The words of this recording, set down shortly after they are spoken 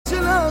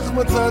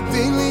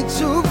מצאתי לי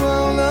תשובה,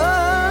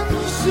 עולם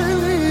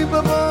שלי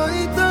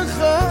בבית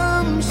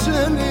החם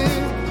שלי,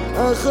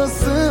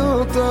 אחסה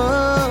אותך,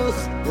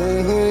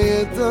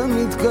 אהיה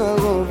תמיד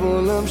קרוב.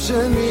 עולם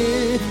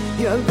שלי,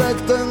 ילדה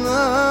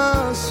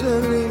קטנה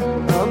שלי,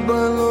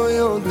 אבא לא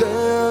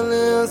יודע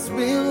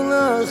להסביר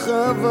לך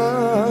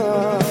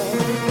אהבה.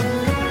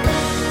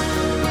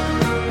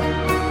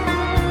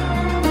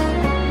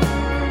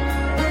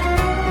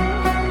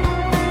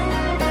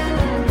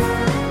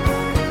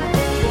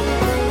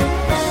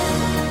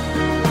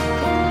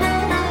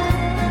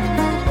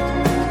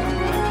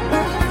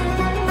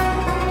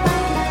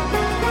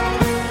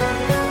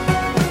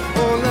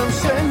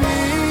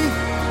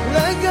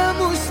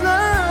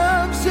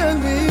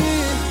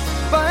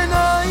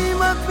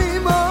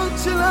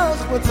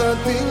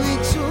 מצאתי לי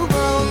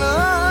תשובה,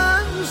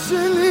 עולם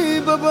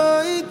שלי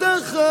בבית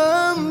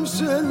החם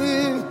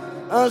שלי,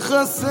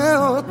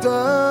 אחסה אותך,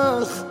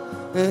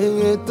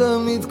 אהיה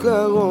תמיד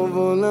קרוב.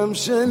 עולם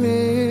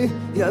שלי,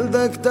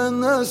 ילדה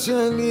קטנה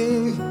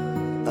שלי,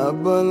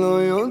 אבא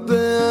לא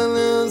יודע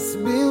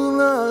להסביר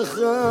לך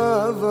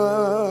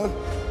אהבה.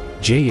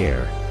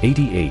 J-Air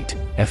 88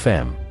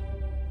 FM.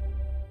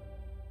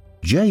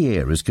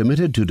 J-Air is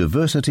committed to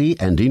diversity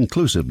and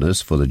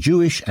inclusiveness for the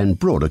Jewish and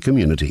broader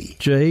community.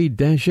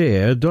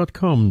 j-air.com.au.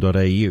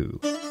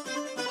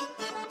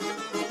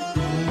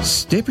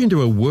 Step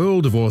into a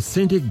world of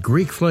authentic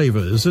Greek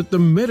flavours at the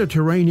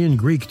Mediterranean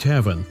Greek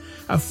Tavern,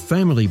 a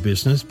family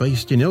business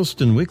based in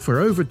Elstonwick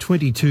for over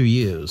 22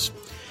 years.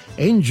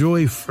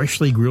 Enjoy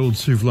freshly grilled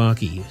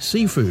souvlaki,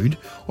 seafood,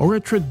 or a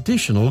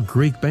traditional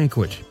Greek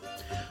banquet.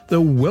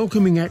 The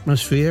welcoming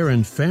atmosphere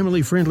and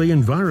family-friendly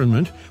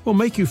environment will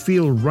make you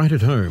feel right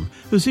at home,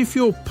 as if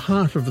you're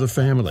part of the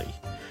family.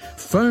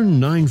 Phone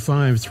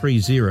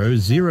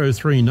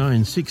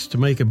 9530-0396 to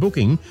make a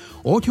booking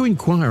or to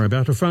inquire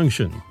about a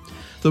function.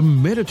 The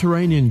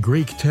Mediterranean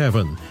Greek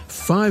Tavern,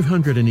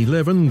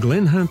 511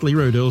 Glen Huntly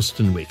Road,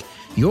 Elstonwick,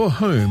 your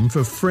home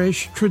for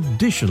fresh,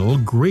 traditional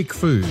Greek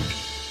food.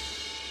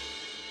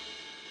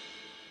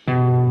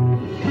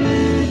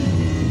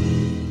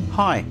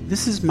 Hi,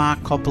 this is Mark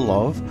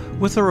Kopolov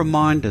with a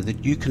reminder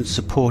that you can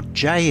support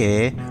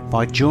J-Air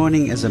by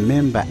joining as a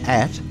member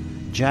at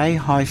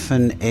j-air.com.au.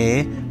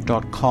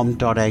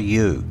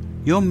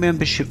 Your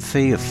membership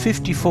fee of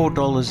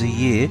 $54 a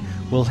year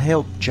will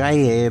help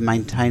J-Air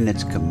maintain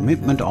its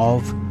commitment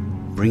of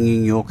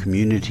bringing your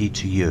community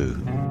to you.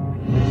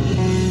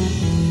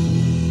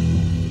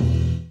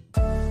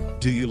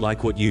 Do you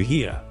like what you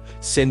hear?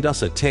 Send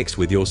us a text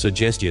with your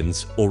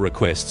suggestions or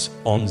requests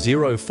on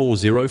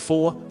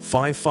 0404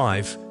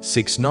 55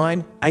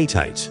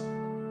 6988.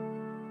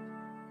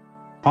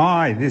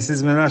 Hi, this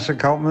is Menashe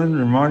Kaltman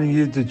reminding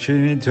you to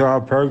tune into our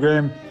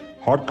program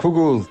Hot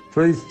Kugels.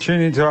 Please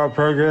tune into our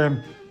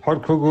program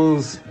Hot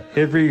Kugels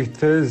every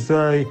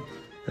Thursday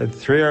at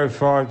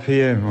 3:05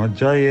 p.m. on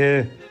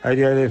J-Air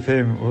 88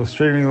 FM or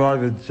streaming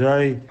live at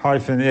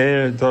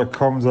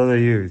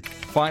j-air.com.au.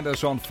 Find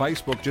us on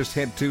Facebook. Just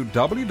head to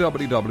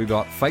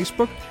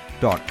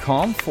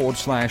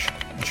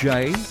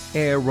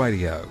www.facebook.com/J-Air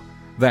Radio.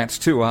 That's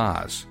 2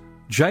 R's.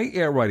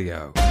 J-Air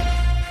Radio.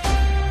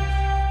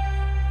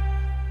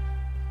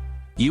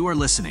 You are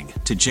listening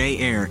to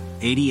J-Air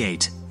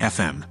 88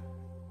 FM.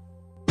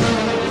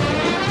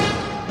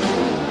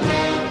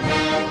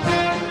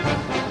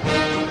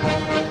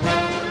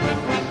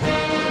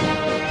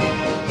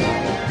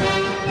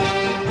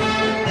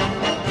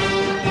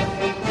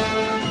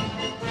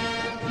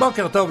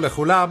 בוקר טוב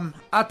לכולם,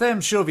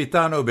 אתם שוב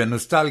איתנו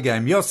בנוסטלגיה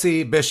עם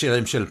יוסי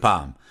בשירים של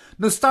פעם.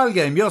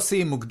 נוסטלגיה עם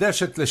יוסי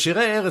מוקדשת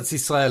לשירי ארץ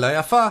ישראל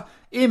היפה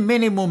עם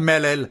מינימום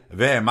מלל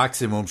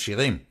ומקסימום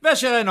שירים.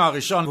 ושירנו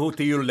הראשון הוא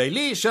טיול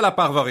לילי של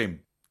הפרברים.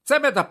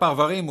 צמד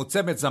הפרברים הוא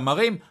צמד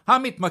זמרים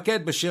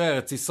המתמקד בשירי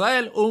ארץ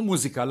ישראל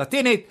ומוזיקה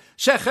לטינית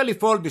שהחל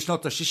לפעול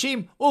בשנות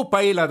ה-60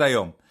 ופעיל עד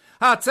היום.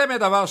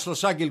 הצמד עבר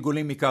 3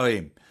 גלגולים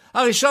עיקריים.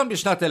 הראשון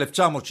בשנת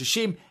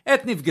 1960,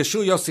 עת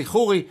נפגשו יוסי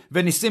חורי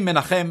וניסים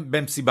מנחם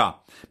במסיבה.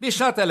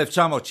 בשנת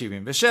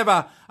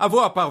 1977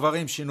 עברו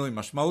הפרברים שינוי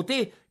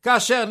משמעותי,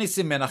 כאשר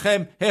ניסים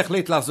מנחם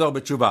החליט לחזור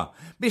בתשובה.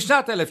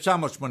 בשנת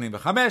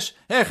 1985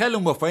 החלו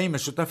מופעים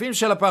משותפים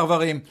של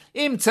הפרברים,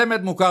 עם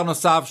צמד מוכר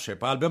נוסף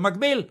שפעל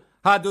במקביל,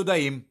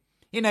 הדודאים.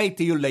 הנה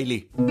טיול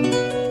לילי.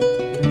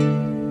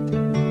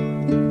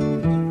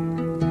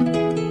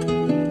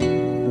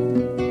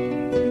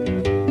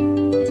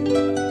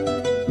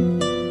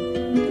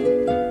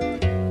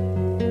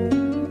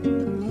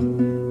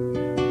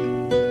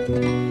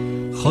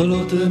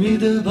 חולות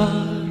מדבר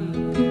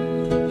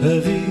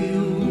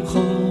הביאו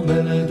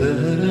חומל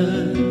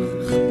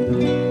דרך,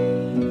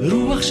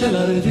 רוח של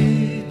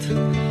ערבית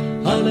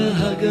על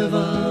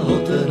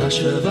הגבעות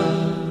נשבה,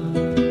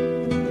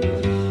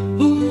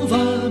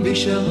 ובא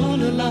משעול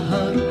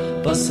להר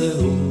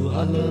פסעו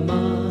על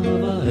מה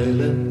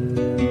ואלם,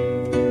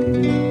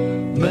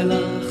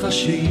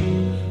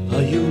 מלחשים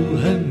היו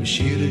הם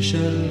שיר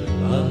של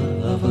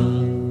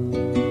אהבה.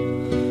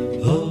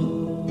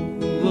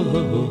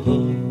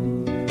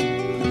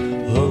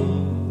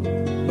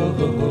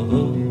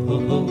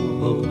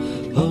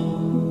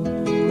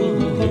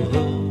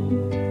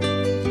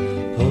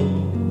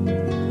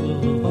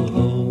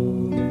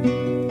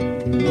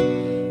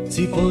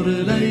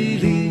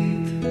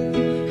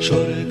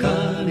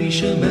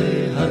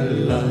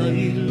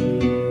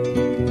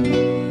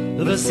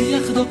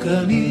 ושיח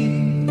דוקני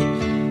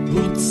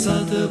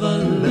הוצת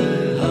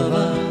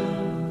בלהבה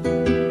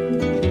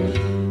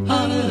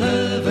על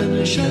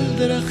אבן של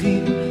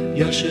דרכים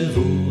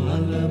ישבו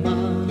על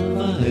מה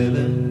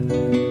ואלם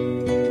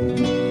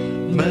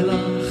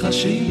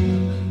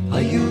מלחשים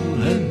היו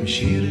הם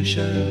שיר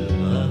של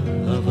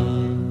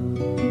אהבה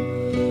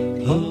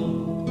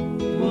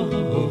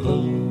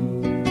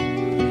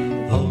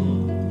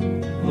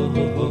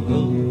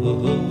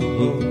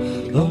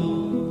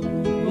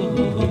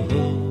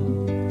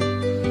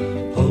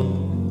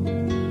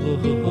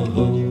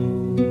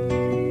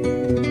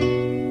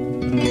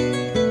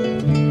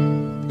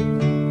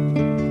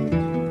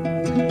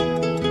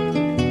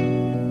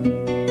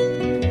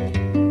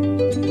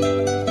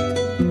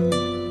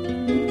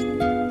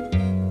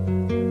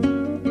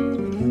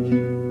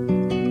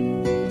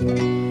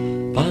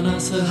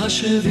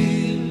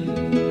השביל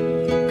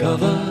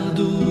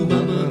כבדו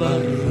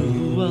ברוח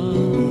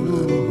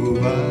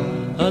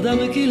אדם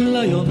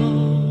קילה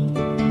יומו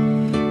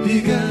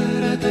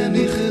היגרת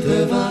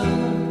נכתבה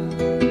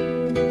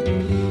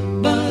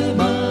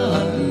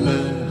במעל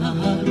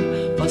ההר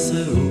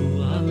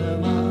פסעו על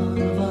מה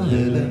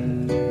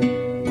ואלם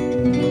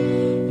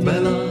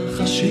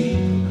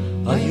מלחשים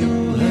היו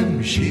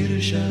הם שיר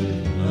של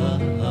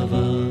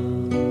אהבה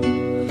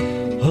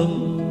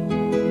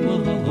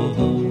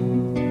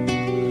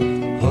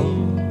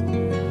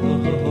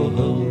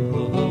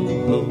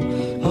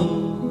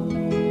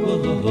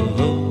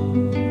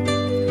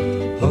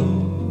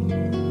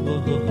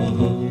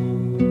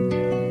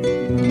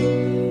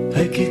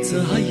הקיץ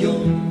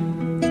היום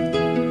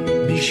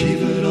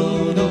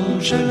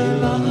משברונו של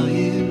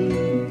ליל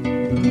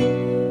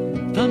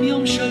תם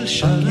יום של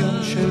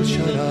שרה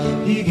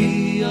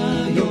הגיע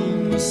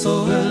יום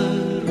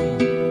סוער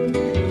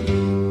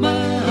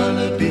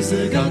מעל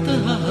פסגת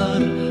ההר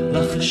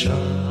לחשה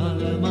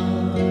על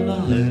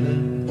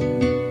מעלהם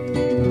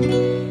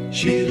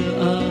שיר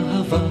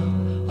אהבה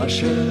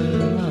אשר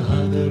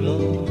לעד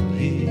לא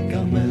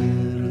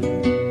ייגמר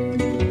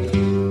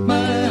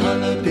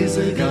מעל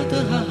פסגת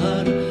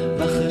ההר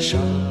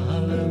לחשה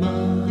על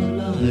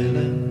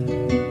מעלהם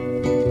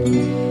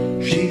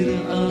שיר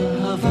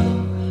אהבה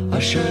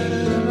אשר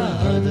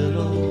לעד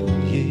לא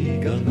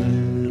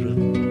ייגמר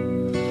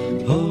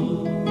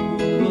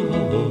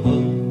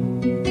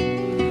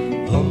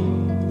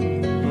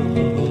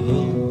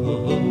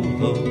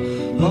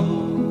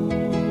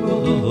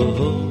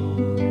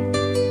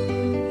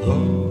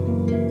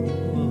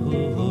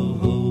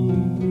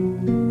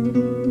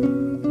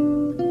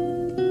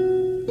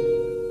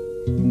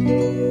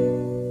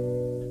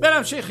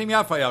ונמשיך עם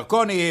יפה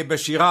ירקוני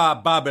בשירה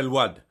באבל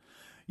וואד.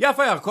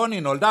 יפה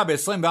ירקוני נולדה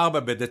ב-24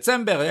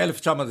 בדצמבר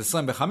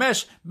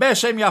 1925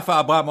 בשם יפה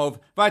אברמוב,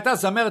 והייתה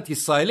זמרת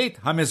ישראלית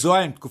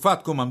המזוהה עם תקופת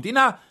קום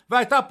המדינה,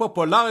 והייתה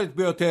פופולרית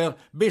ביותר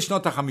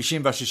בשנות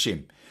ה-50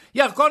 וה-60.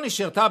 ירקוני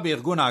שירתה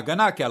בארגון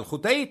ההגנה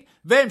כאלחוטאית,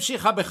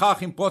 והמשיכה בכך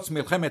עם פרוץ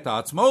מלחמת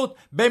העצמאות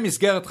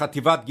במסגרת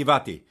חטיבת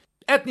גבעתי.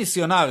 את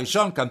ניסיונה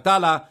הראשון קנתה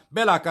לה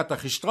בלהקת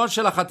החשטרון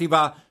של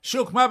החטיבה,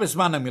 שהוקמה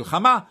בזמן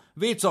המלחמה,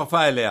 והיא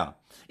צורפה אליה.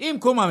 עם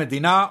קום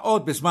המדינה,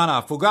 עוד בזמן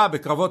ההפוגה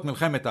בקרבות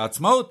מלחמת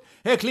העצמאות,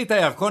 הקליטה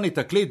ירקוני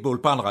תקליט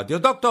באולפן רדיו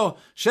דוקטור,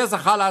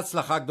 שזכה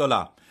להצלחה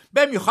גדולה.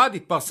 במיוחד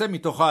התפרסם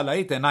מתוכה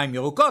הלהיט עיניים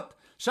ירוקות,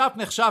 שאף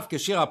נחשב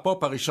כשיר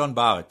הפופ הראשון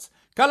בארץ.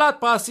 קלט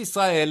פרס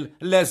ישראל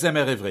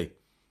לזמר עברי.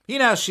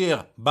 הנה השיר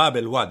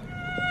באבל וואד.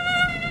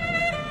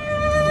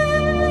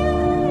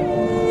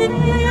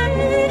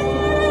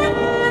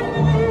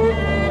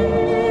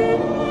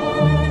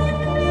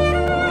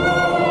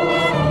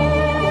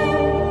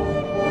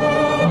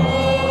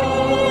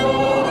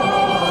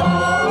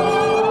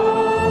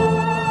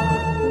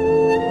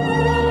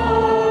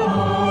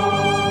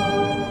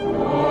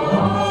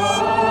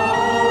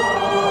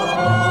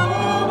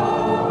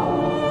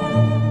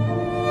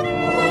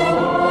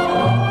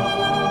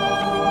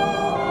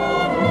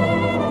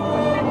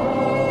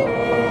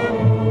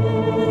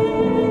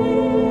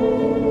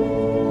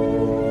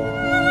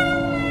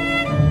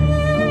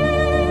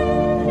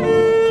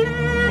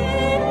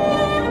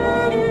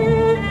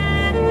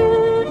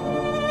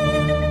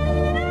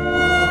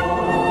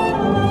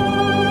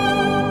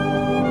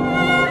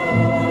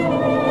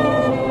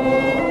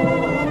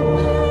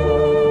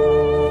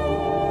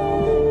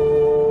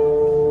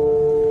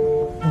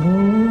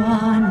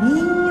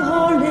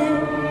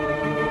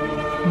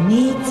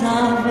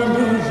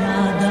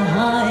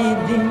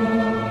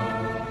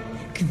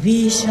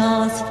 כביש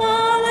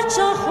אספלט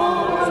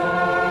שחור,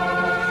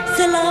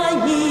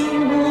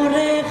 סלעים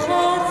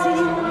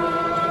ורכסים,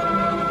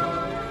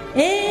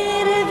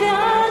 ערב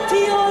ואת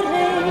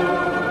יורד,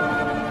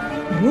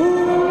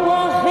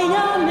 רוח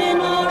ים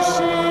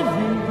נושבת,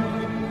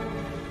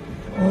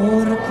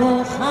 אור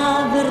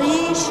כוכב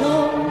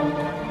ראשון,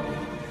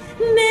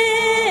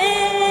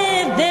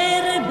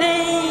 מעבר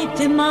בית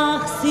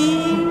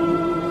מחסים,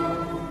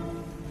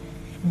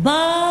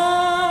 באבל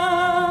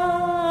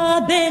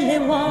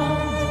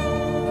וואד,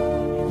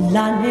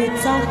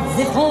 לנצח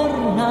זכור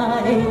נא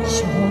את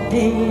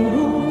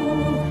שמותינו,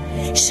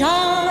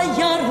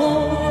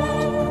 שיירות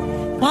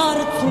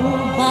פרצו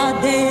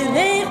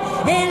בדרך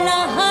אל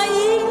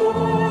העיר,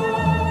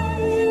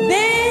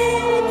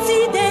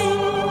 בצידי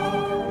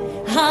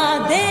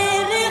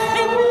הדרך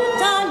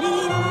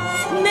מוטלים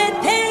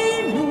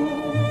מתינו,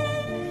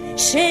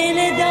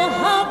 שלד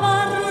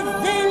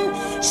הברזל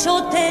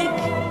שותק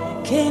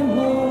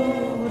כמו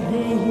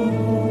ראי.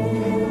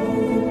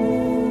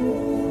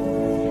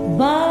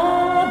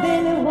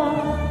 בבלווה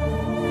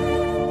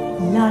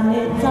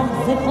לנצח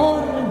זכור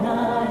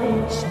נא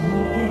את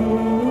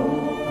שמותינו,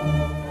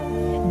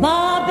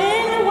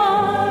 בבלווה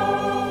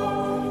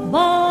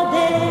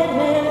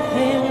בדרך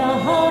אל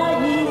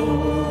העיר.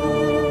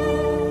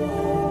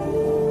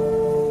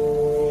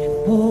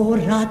 פה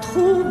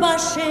רתחו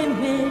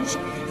בשמש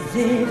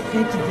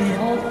זפת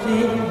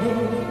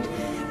ועופרת,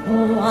 פה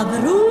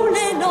עברו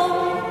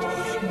לילות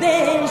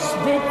באש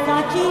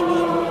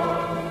וסכינים,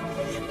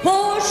 פה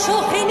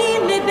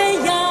שוכנים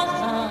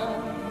ביחד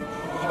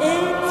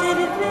עצב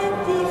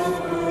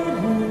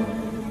ותפארת,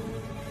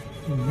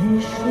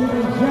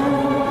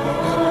 משוריין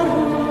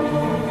חרוב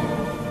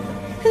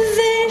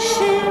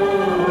ושם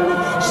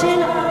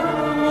של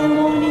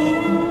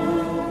אלמונים.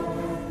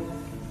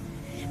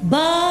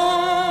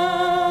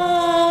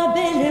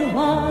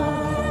 בבלווה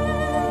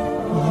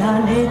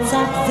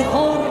לנצח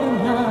זכור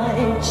נא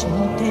את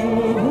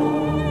שמותינו,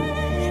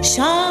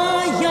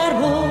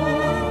 שיירות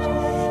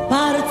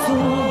פרצו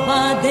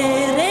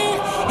בדרך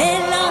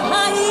אל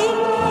העיר,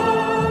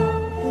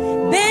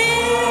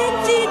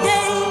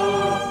 בצידי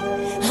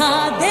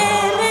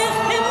הדרך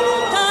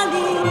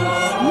מוטלים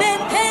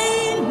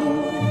מתינו,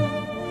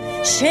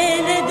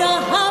 שלד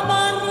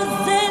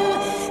הברזל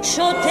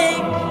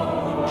שותק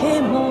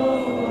כמו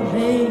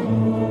ראי.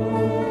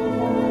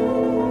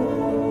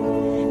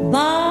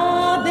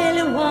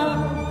 בבלווה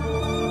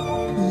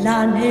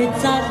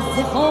לנצח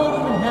זכור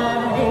נא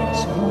את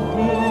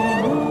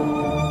שמותינו,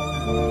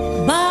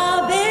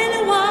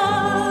 בבלווה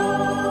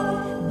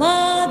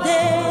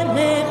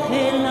בדרך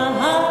אל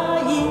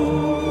העיר.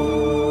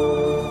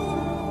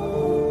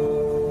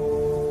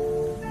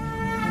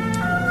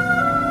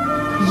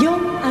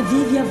 יום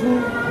אביב יבוא,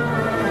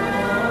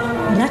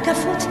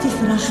 רקפות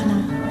תפרחנה,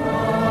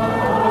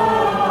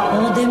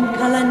 אודם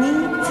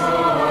כלנית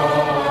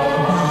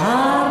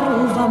בהר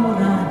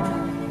ובמורד.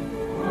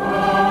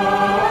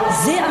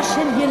 זה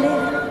אשר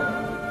ילך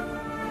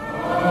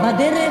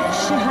בדרך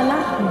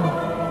שהלכנו,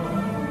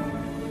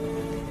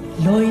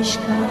 לא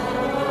ישכח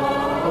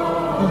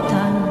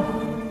אותנו,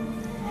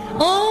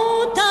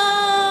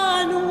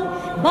 אותנו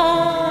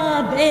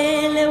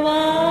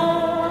בבלווה,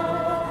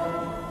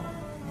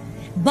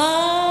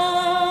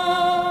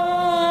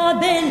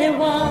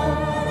 בבלווה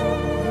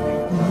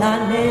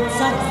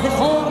לנצח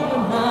זכור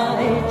נא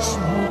את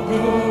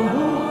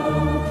שמותינו,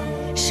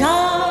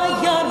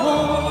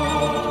 שיירות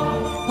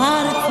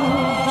פרצו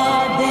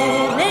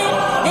בדרך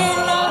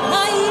אל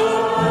העיר,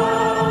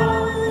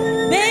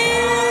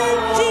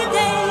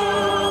 בצידי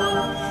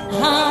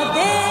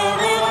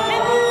הדרך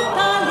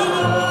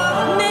מוטלים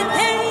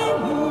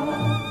מתינו,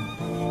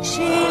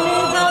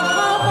 שלד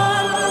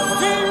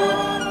הברזל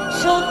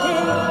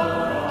שותק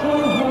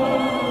כמו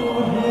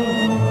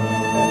ראי.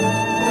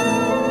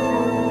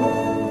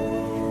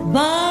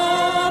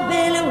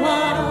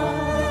 בבלווה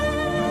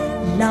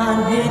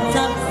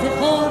לנצח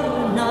זכור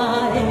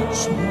נא את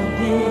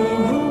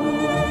שמותינו,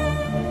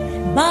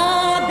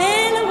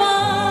 בבלווה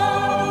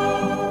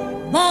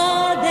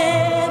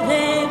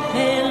בדרך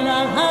אל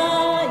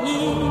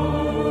העיר.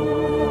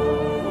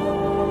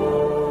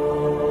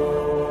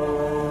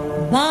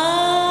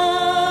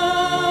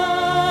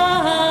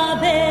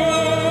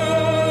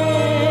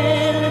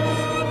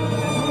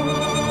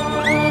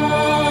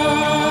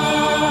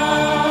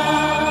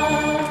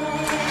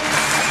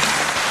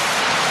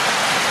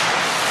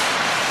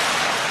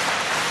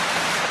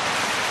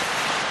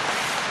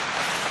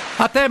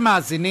 אתם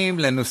מאזינים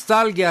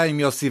לנוסטלגיה עם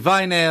יוסי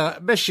ויינר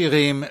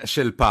בשירים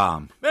של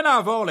פעם.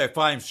 ונעבור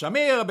לאפרים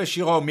שמיר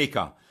בשירו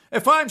מיקה.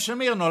 אפרים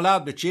שמיר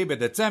נולד ב-9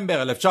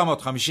 בדצמבר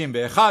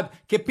 1951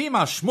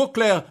 כפימה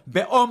שמוקלר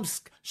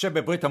באומסק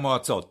שבברית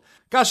המועצות.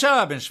 כאשר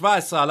היה בן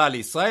 17 עלה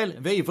לישראל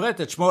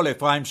ועברת את שמו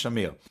לאפרים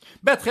שמיר.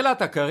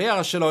 בתחילת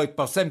הקריירה שלו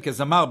התפרסם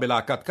כזמר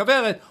בלהקת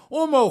כוורת,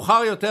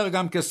 ומאוחר יותר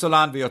גם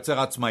כסולן ויוצר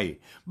עצמאי.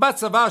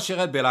 בצבא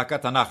שירת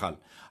בלהקת הנחל.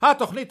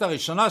 התוכנית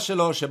הראשונה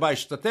שלו שבה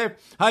השתתף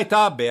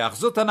הייתה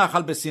באחזות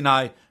הנחל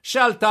בסיני,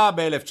 שעלתה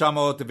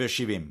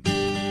ב-1970.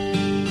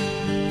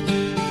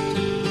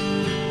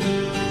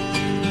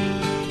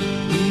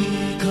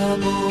 מי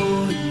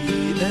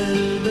כמוני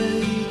אל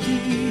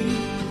ביתי,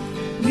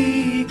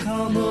 מי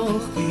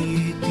כמוך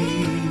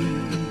איתי,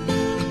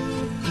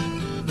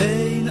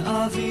 בין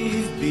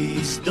אביב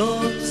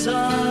בשדות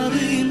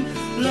זרים,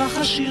 לך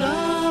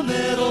השירה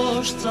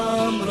מראש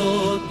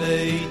צמרות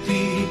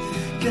ביתי,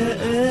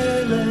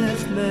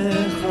 כאלף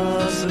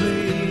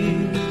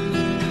מחזרים.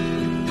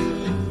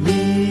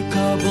 מי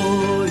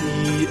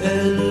כמוני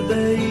אל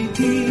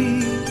ביתי,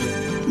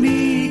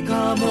 מי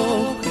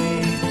כמוך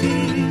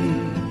איתי,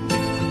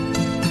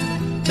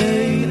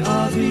 בין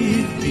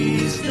אביב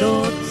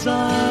בשדות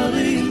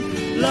זרים,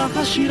 לך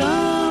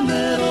השירה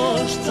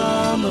מראש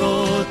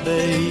זמרות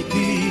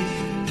ביתי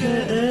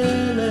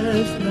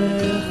כאלף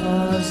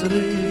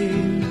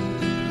מחזרים.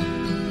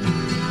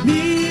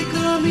 מי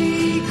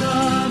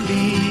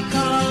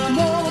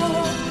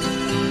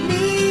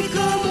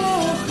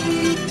כמוך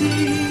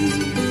איתי,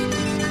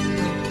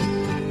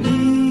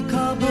 מי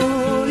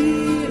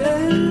כבואי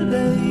אל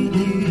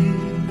ביתי,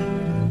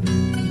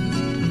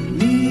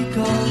 מי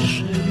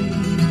כשלי.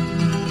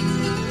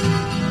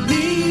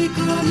 מי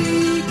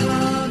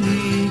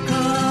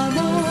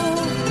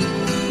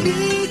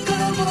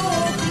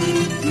כמוך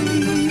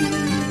איתי,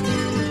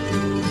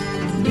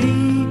 מי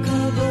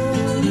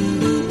כבואי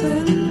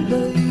אל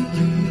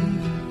ביתי,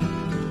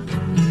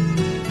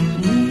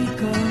 מי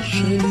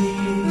כשלי.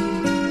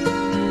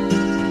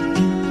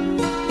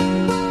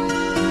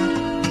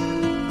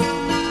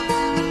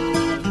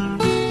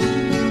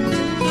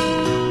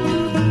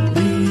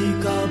 מי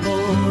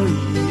כבואי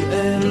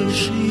אל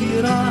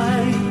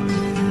שיריי,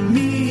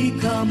 מי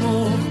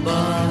כמוך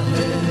בהם,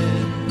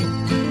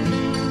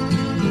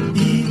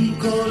 עם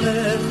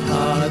קולך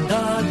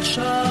הדק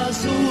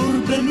שזור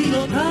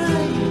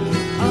במילותיי,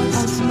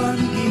 אז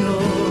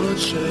מנגינות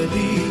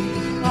שלי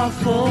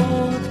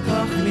עפות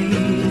כך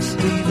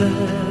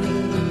מסביבך.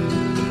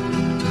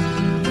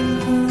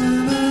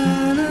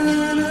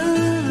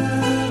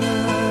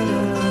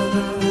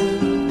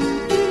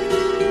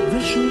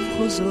 ושוב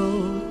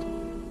חוזרות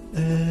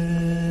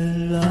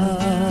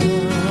אליי.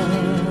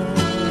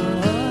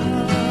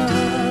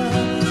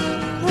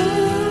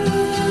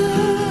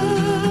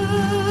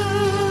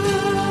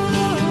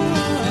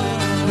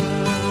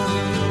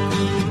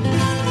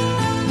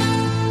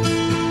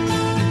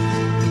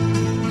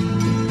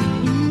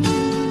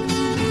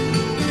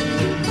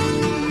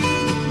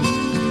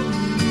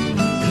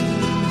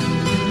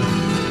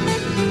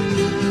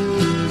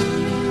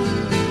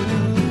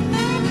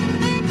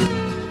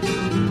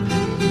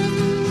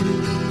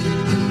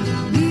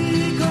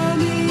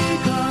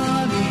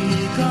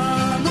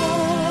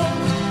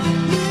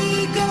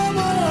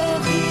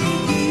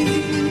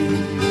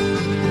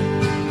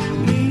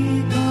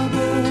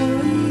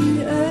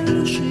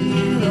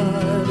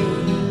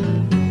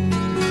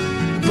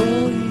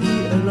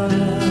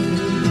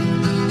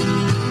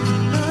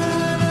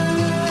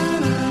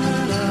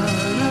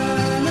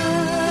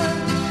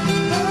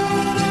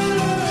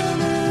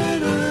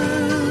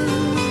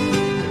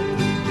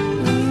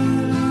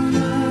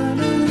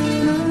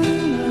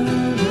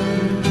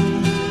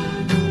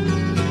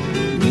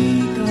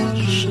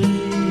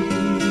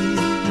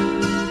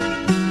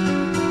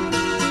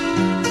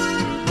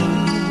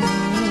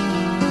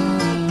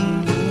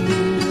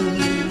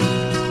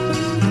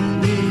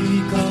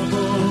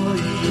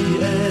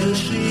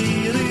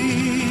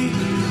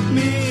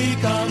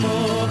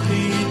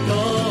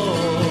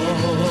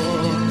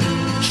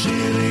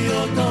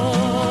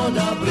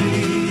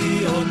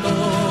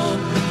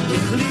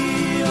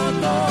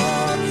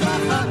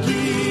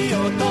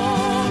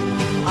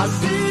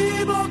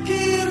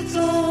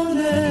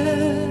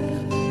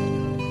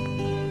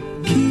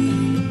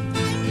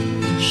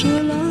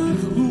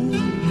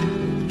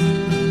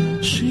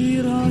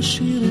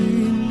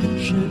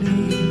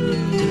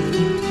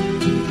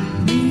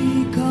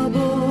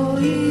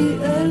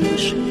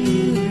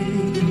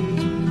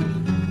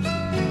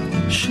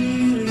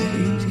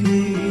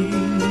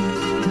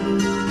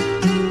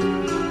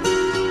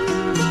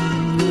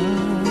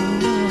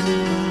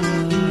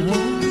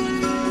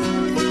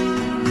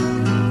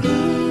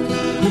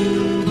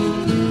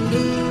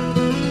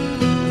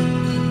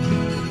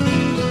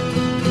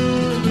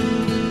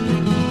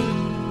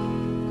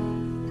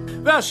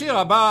 והשיר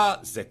הבא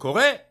זה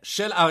קורה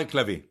של אריק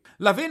לוי.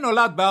 לוי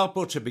נולד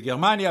בארפורט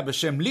שבגרמניה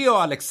בשם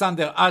ליאו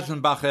אלכסנדר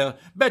אלטנבכר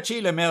ב-9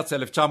 למרץ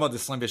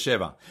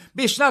 1927.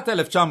 בשנת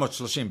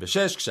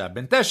 1936, כשהיה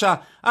בן 9,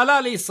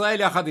 עלה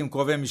לישראל יחד עם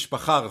קרובי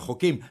משפחה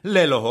רחוקים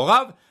ללא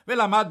הוריו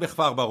ולמד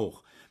בכפר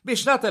ברוך.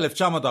 בשנת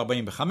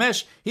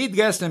 1945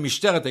 התגייס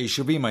למשטרת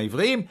היישובים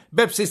העבריים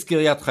בבסיס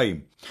קריית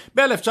חיים.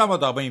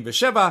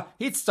 ב-1947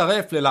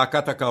 הצטרף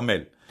ללהקת הכרמל.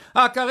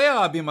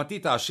 הקריירה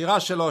הבימתית העשירה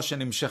שלו,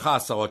 שנמשכה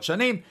עשרות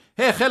שנים,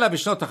 החלה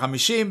בשנות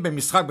ה-50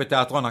 במשחק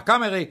בתיאטרון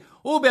הקאמרי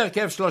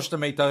ובהרכב שלושת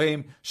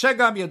המיתרים,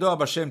 שגם ידוע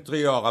בשם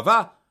טריו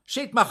ערבה,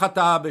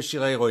 שהתמחתה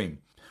בשירי רועים.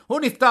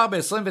 הוא נפטר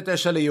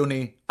ב-29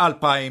 ליוני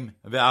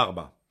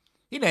 2004.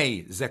 הנה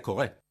זה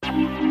קורה.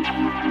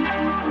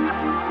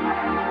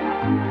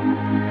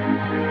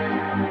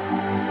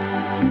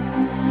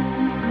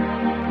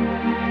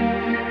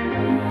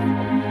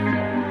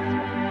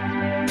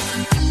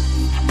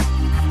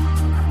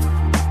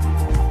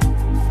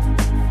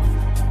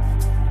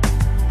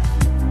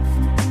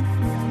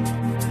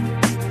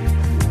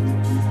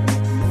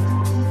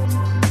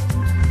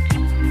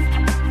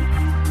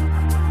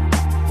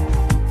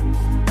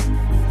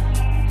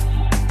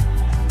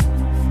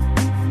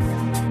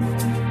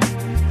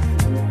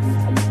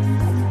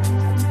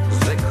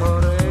 זה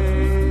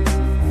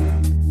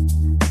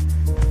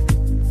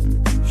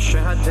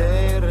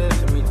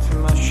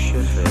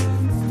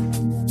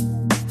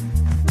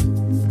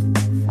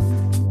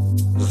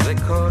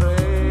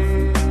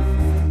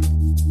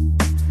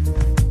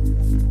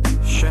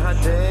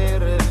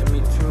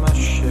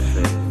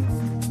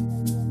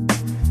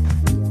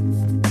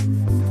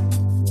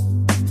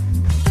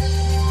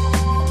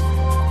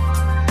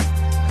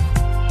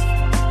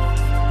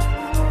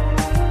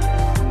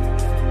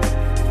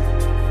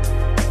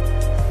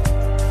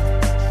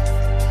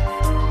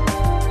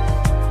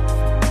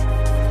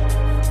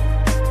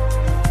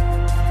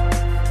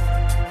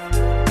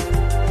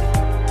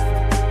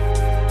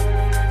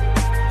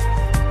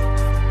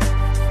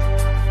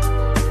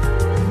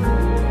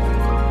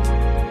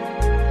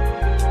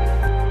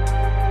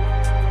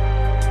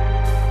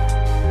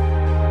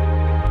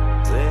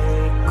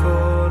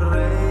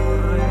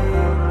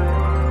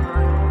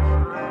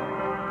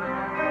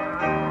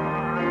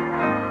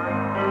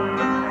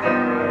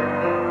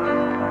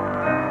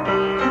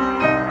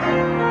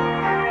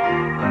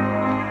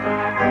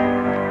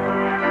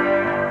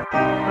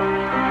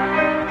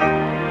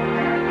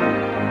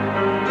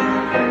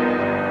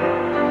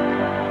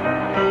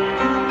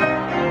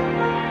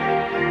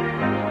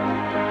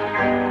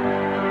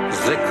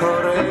זה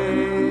קורה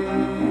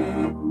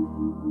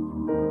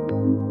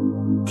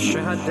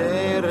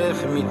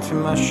שהדרך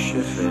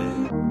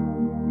מתמשכת,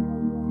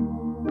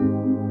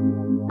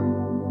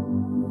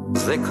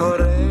 זה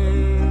קורה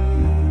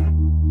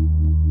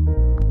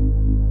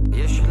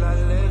יש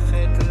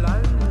ללכת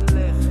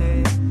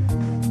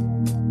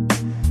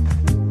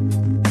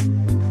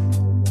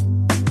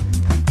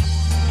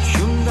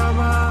שום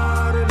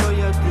דבר לא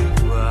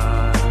ידוע,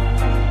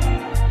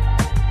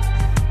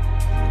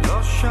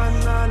 לא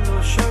שנה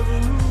לא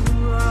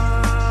שבוע,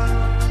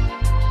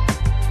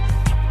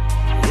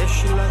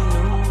 יש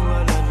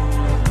לנוע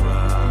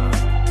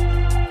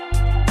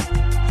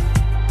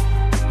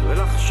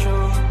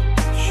ולחשוב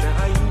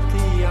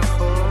שהייתי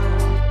יכול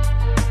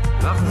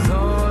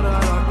לחזור על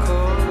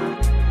הכל,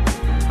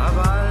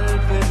 אבל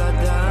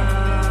בלעדיו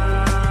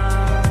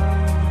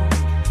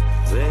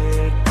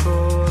זה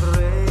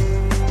קורה,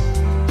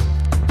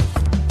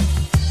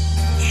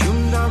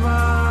 שום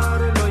דבר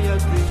לא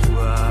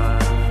ידוע,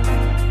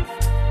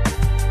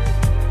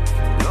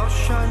 לא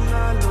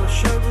שנה לא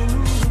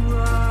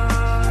שבוע,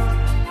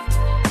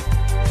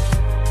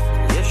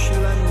 יש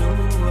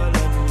לנוע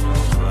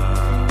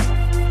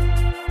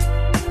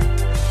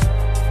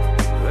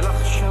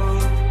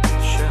ולחשוב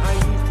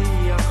שהייתי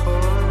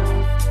יכול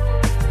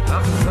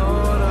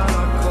לחזור על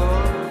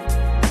הכל,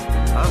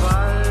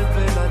 אבל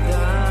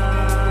בלעדיו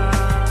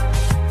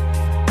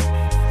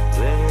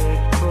זה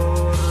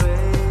קורה.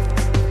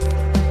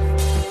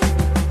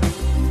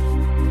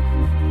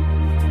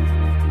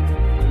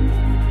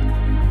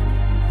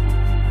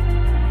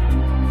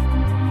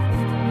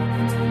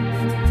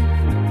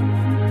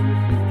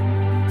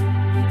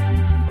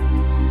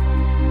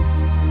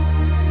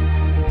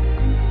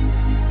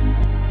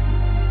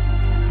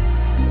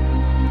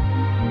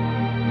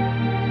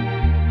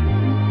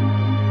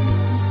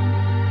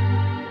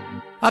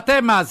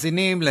 אתם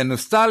מאזינים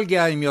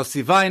לנוסטלגיה עם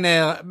יוסי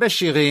ויינר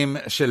בשירים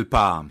של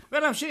פעם.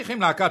 ונמשיך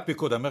עם להקת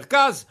פיקוד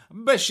המרכז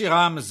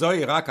בשירם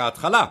זוהי רק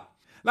ההתחלה.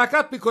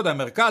 להקת פיקוד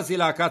המרכז היא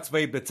להקה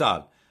צבאית בצה"ל.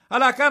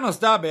 הלהקה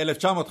נוסדה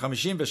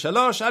ב-1953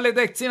 על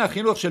ידי קצין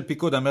החינוך של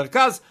פיקוד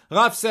המרכז,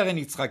 רב סרן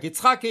יצחק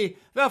יצחקי,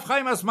 והפכה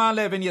עם הזמן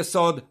לאבן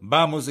יסוד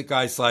במוזיקה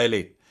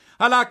הישראלית.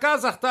 הלהקה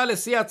זכתה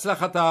לשיא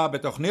הצלחתה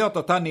בתוכניות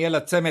אותה ניהל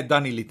הצמד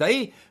דני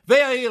ליטאי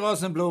ויאיר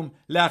רוזנבלום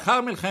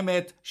לאחר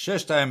מלחמת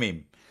ששת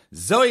הימים.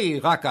 זוהי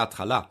רק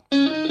ההתחלה.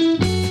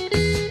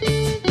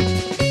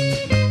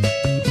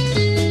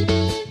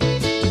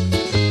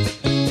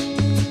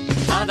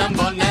 אדם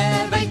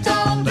בונה ביתו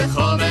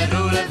בחומר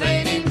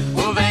ולבנים,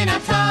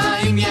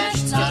 ובינתיים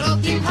יש צרות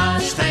עם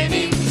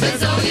השכנים,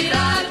 וזוהי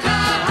רק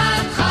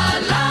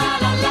ההתחלה.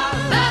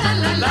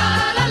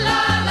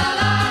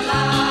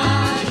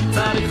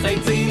 צריך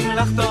חיצים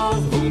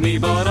לחטוף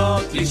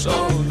ומבורות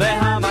לשאול,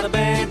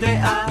 והמרבה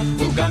דעה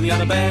הוא גם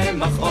ירבה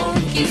מכאוב,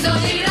 כי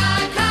זוהי רק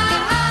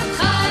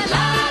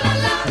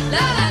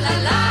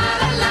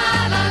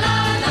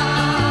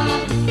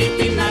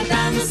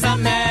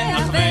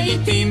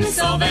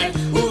סובל,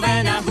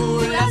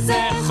 ובנהול הזה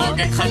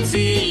חוגג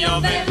חצי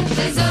יובל,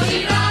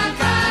 וזוהי רק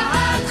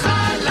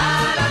ההתחלה.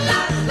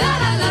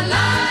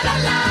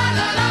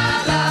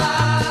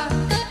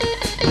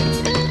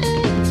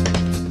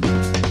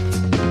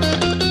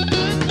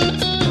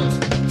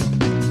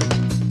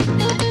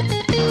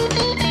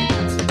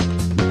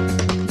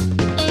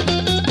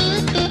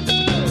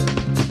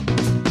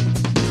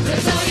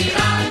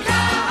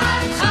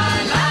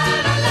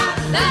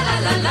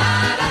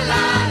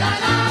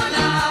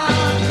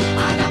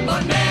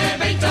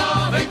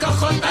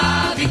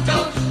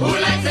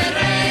 אולי זה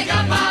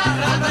רגע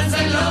מר, אבל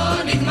זה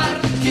לא נגמר,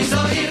 כי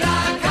זוהי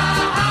רק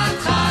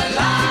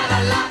ההתחלה.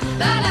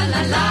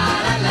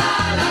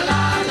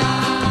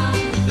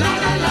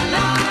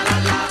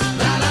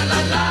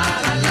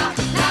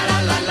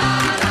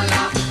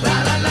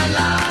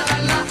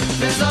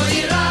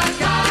 וזוהי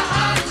רק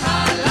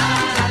ההתחלה.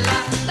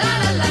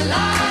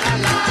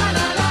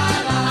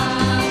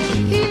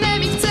 הנה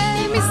מקצה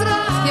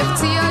מזרח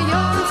יפציע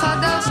יום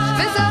חדש,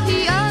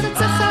 וזוהי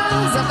ארצך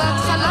זבת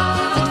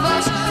חלב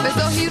ודבש,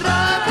 וזוהי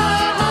רק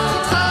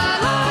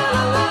ההתחלה.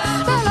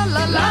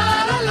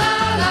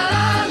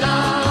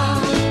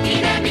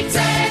 הנה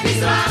מקצה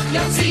מזרח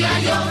יפציע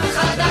יום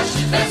חדש,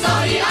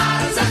 וזוהי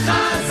ארצך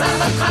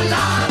זבת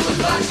חלב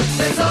ודבש,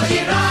 וזוהי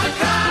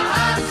רק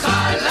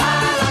ההתחלה.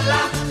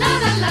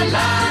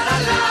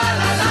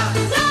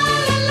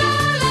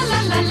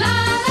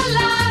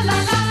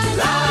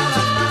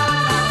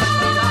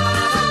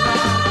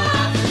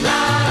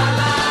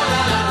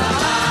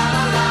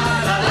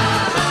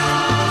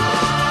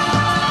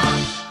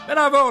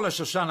 ונעבור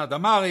לשושנה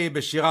דמארי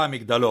בשירה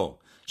המגדלור.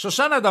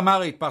 שושנה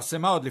דמארי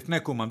התפרסמה עוד לפני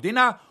קום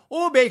המדינה,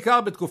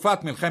 ובעיקר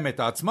בתקופת מלחמת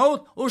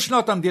העצמאות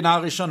ושנות המדינה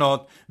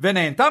הראשונות,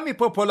 ונהנתה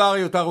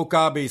מפופולריות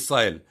ארוכה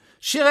בישראל.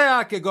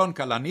 שיריה כגון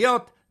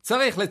כלניות,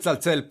 צריך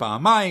לצלצל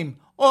פעמיים,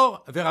 אור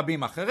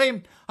ורבים אחרים,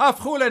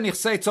 הפכו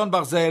לנכסי צאן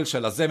ברזל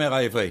של הזמר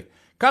העברי.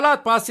 כלת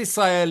פרס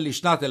ישראל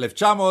לשנת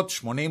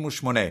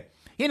 1988.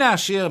 הנה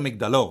השיר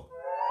מגדלור.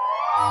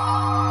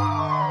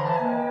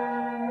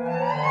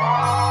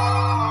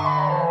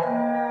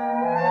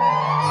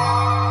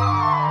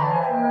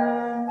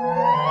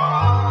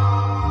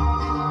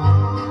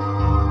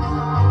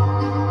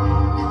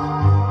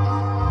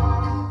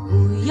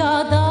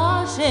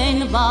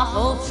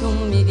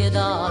 שום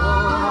מגדלו,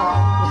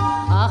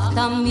 אך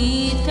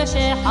תמיד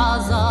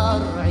כשחזר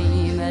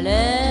עם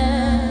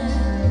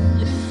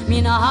ליל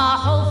מן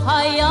החוף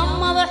הים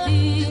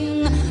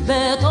מבחין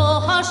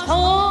בתוך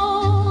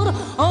השחור,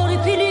 אור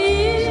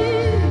פילי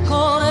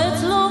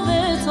קורץ לו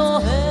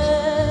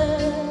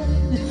וצוהל,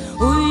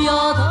 הוא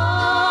ידע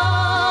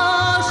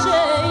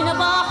שאין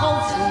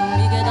בחוף שום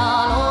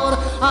מגדל אור,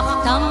 אך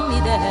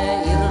תמיד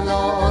העיר לו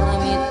אור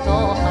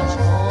מתוך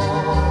השחור.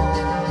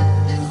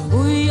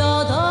 הוא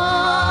ידע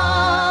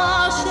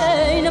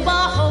שאין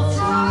בחוף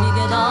שום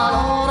מגדל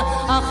אור,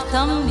 אך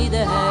תמיד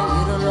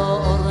העיר לו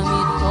אור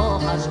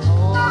מתוך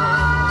השחור.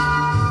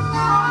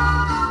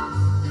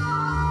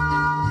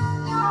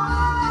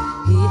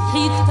 היא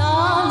חיכתה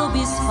לו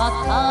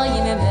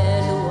בשפתיים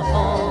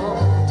מלוחות,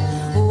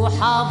 הוא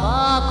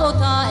חבק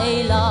אותה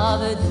אליו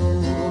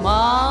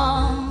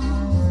דומם,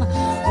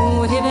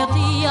 הוא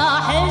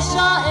הבטיח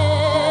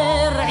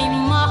אשאר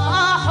עמך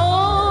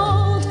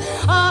אחות,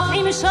 אך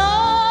עם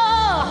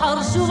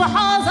שחר שוב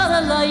חזר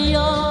לים.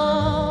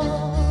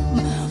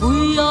 הוא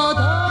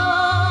ידע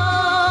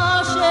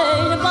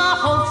שאין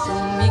בחוף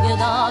שום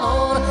מגדל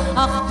אור,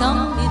 אך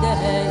תמיד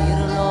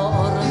העיר לו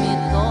אור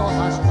מתוך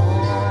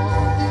השחור.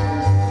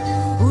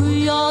 הוא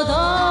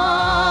ידע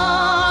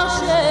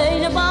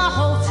שאין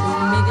בחוף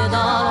שום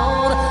מגדל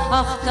אור,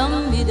 אך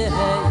תמיד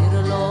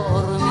העיר לו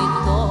אור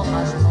מתוך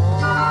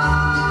השחור.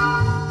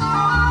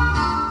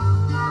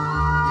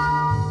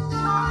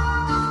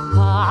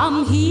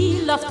 פעם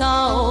היא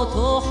לפתה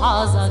אותו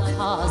חזק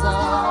חזק,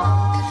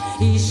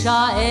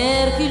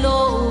 יישאר כי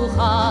לא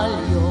אוכל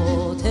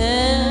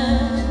יותר,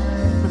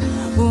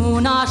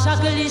 הוא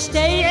נשק לשתי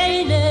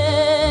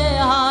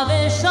עיניה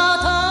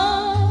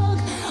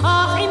ושתק,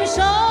 אך עם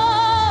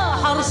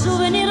שחר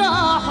שוב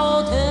נראה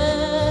חותר,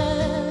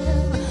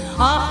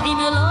 אך עם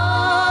לילה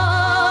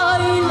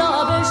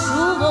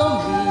בשובו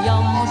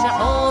מים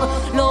שחור,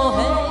 לא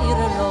העיר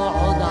לו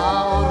עוד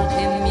האור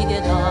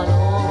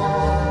כמגדלו,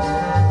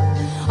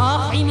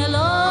 אך עם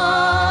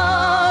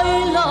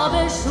לילה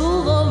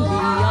בשובו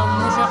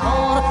מים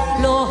שחור,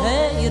 לא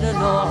העיר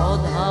לו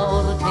עוד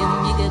האור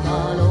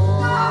כמגדלו.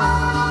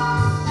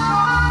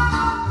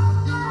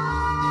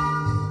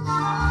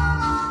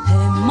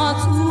 הם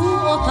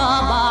מצאו אותה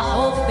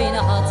בחוף בין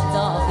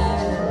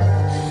הצדפים,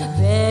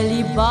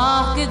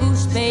 וליבה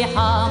כגוש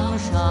פחם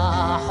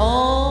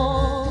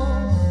שחור,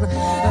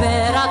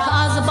 ורק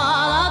אז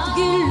בעלת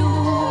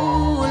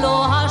גילו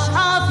לו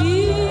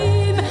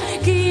השחפים,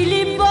 כי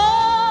ליבה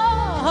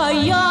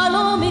היה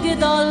לו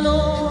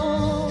מגדלו.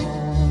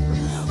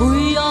 הוא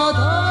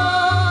ידע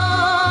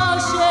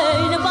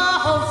שאין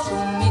בחוף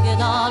שום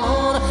מגדל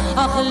אור,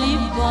 אך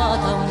ליבה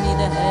תמיד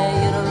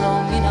העיר לו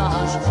מן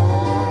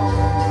השחור.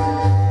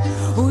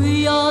 הוא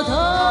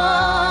ידע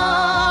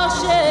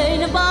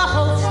שאין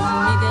בחוף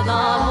שום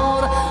מגדל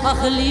אור,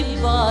 אך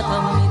ליבה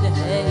תמיד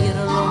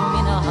העיר לו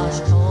מן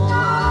השחור.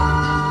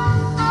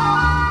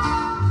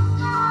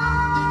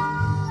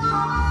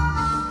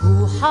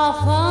 הוא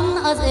חפן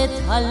אז את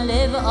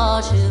הלב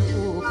אשר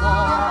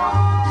הוקע,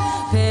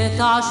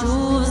 פתע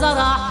שוב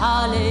זרח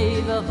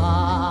הלב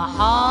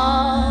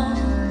וחם,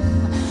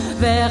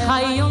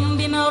 וכיום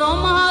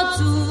במרום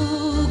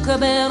הצוק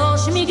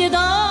בראש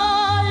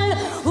מגדל,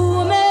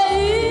 הוא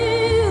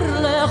מאיר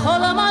לכל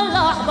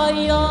מלאך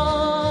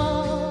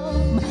בים,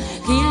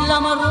 כי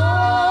למרות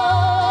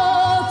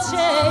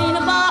שאין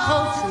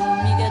בחוף שום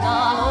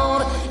מגדל אור,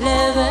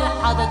 לב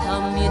אחד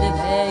תמיד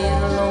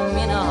העיר לו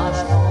מן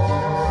השחור.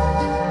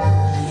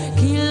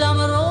 כי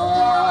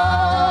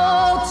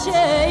למרות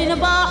שאין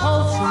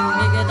בחוף שום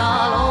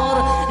מגדל אור,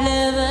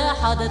 לב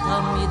אחד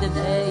תמיד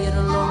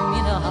העיר לו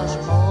מן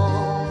השחור.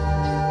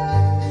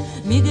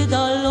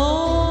 מגדל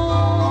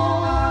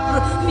אור,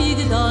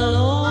 מגדל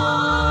אור.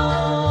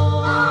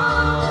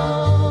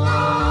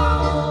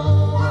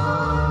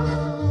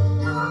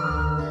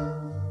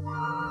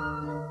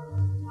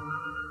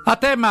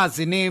 אתם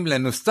מאזינים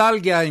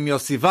לנוסטלגיה עם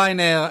יוסי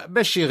ויינר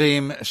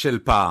בשירים של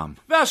פעם.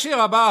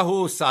 והשיר הבא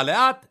הוא סע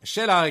לאט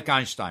של אריק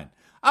איינשטיין.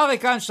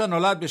 אריק איינשטיין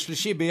נולד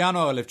ב3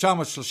 בינואר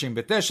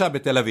 1939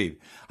 בתל אביב.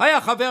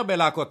 היה חבר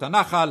בלהקות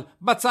הנחל,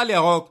 בצל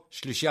ירוק,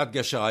 שלישיית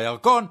גשר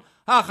הירקון,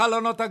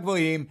 החלונות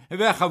הגבוהים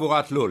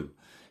וחבורת לול.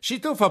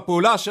 שיתוף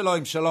הפעולה שלו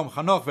עם שלום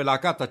חנוך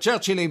ולהקת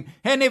הצ'רצ'ילים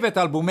הניב את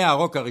אלבומי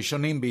הרוק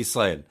הראשונים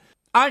בישראל.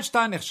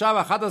 איינשטיין נחשב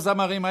אחד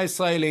הזמרים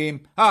הישראליים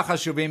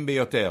החשובים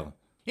ביותר.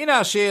 הנה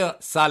השיר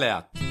סע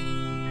לאט.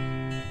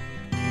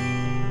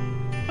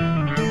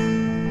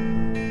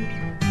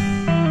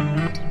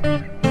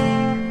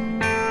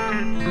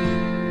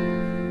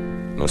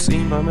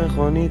 נוסעים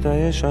במכונית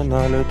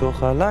הישנה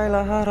לתוך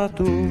הלילה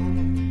הרטוב,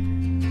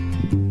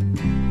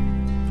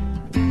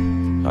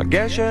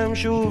 הגשם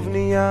שוב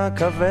נהיה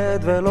כבד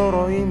ולא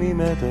רואים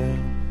ממטר,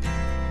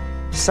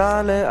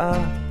 סע לאט.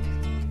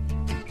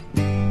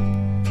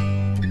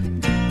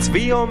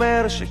 צבי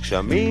אומר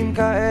שגשמים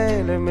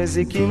כאלה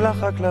מזיקים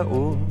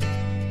לחקלאות,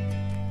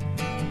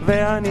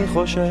 ואני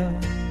חושב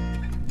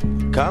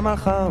כמה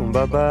חם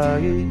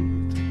בבית,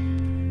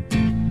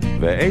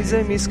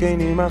 ואיזה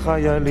מסכנים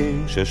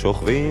החיילים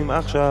ששוכבים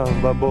עכשיו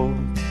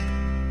בבוט.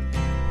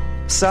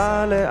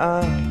 סע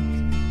לאט,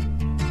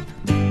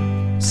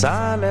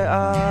 סע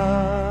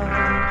לאט.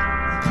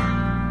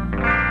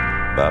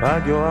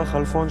 ברדיו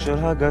החלפון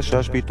של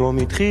הגשש פתאום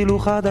התחילו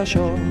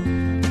חדשות.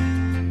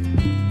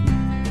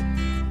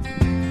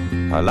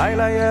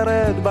 הלילה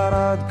ירד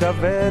ברד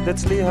כבד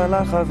אצלי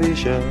הלך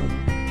אבישר.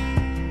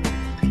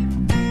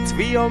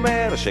 צבי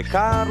אומר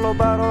שקר לו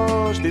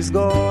בראש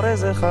לסגור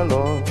איזה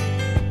חלון.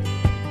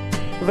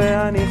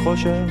 ואני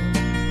חושב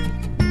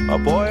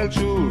הפועל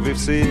שוב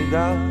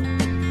הפסידה,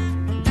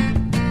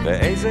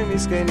 ואיזה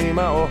מסכנים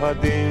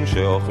האוהדים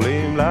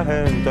שאוכלים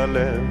להם את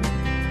הלב.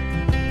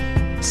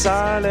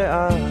 סע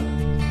לאט,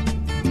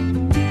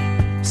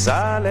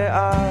 סע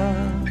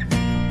לאט,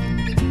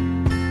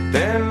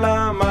 תן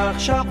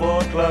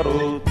למחשבות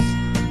לרוץ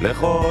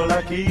לכל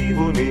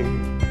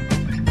הכיוונים,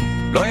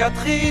 לא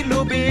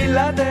יתחילו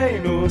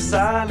בלעדינו.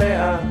 סע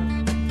לאט,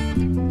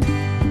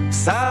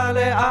 סע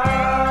לאט,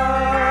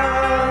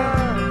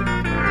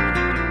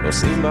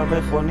 נוסעים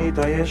במכונית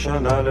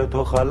הישנה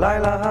לתוך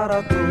הלילה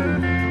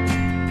הרטוב.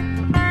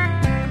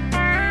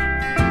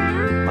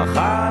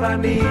 מחר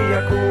אני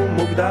יקום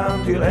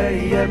מוקדם, תראה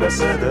יהיה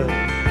בסדר.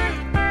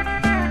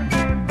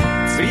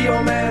 צבי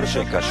אומר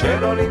שקשה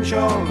לו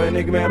לנשום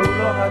ונגמרו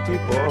לו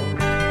הטיפות.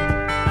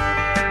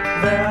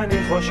 ואני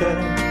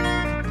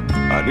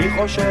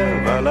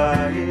חושב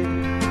עליי,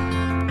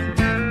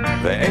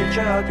 ואין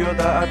שאת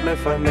יודעת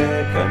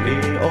לפנק,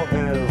 אני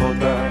אוהב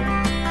אותה.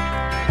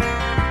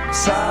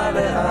 סע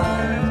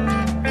לאט,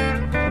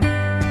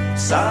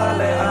 סע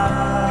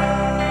לאט,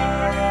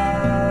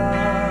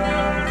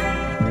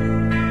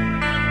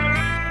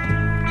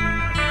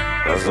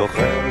 אתה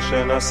זוכר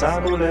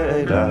שנסענו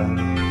לאילת,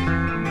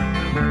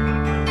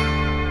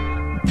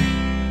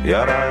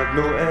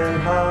 ירדנו אל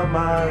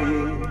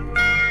המים,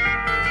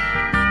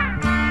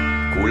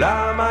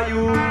 כולם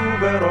היו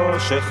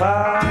בראש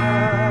אחד,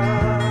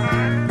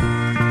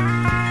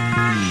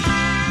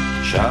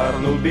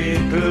 שרנו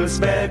ביטלס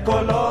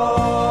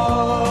בקולות,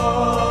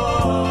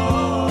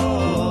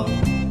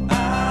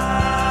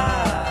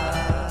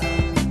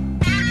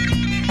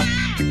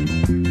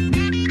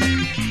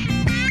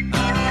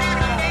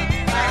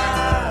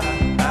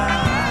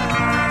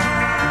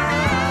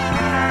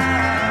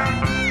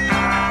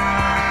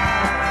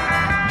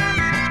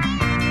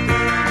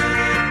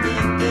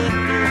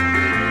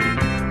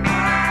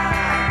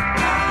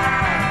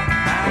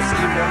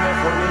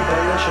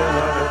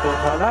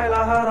 הלילה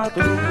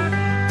הרטוב.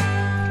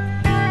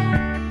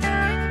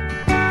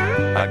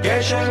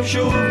 הגשם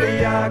שוב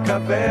נהיה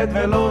כבד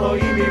ולא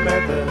רואים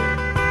ממטר.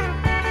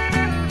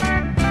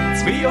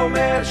 צבי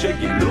אומר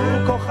שגילו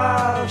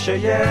כוכב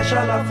שיש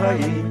עליו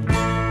חיים,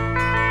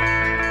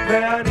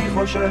 ואני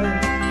חושב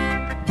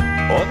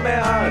עוד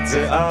מעט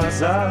זה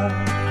עזה,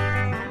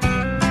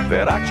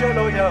 ורק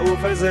שלא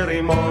יעוף איזה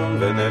רימון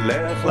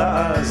ונלך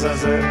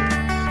לעזאזל.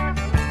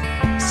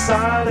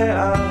 סע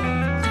לאט,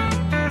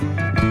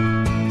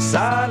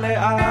 סע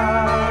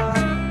לאט,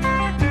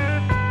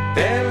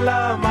 תן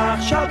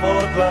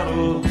למחשבות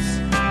לרוץ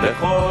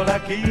לכל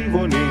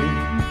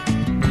הכיוונים,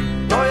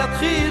 לא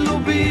יתחילו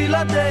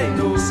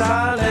בלעדינו.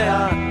 סע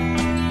לאט,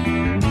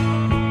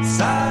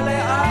 סע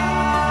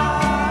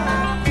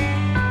לאט,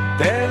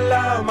 תן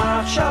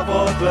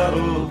למחשבות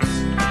לרוץ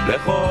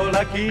לכל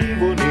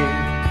הכיוונים,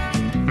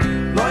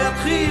 לא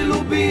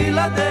יתחילו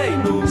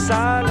בלעדינו.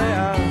 סע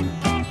לאט,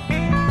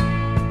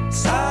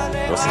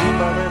 נוסעים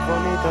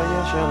במכונית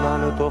הישנה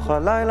לתוך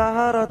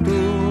הלילה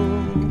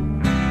הרטוב.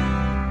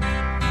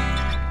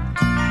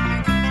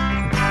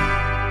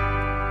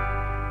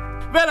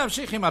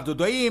 ונמשיך עם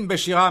הדודאים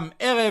בשירם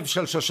ערב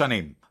של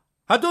שושנים.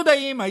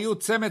 הדודאים היו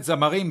צמד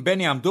זמרים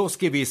בני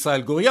אמדורסקי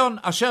וישראל גוריון,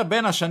 אשר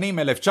בין השנים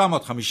 1957-1993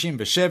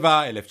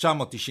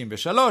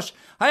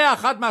 היה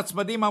אחד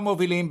מהצמדים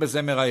המובילים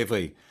בזמר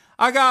העברי.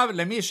 אגב,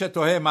 למי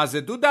שתוהה מה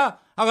זה דודה,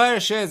 הרי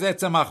שזה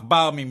צמח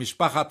בר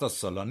ממשפחת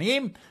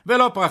הסולוניים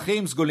ולא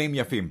פרחים סגולים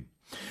יפים.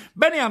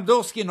 בני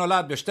אמדורסקי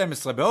נולד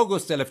ב-12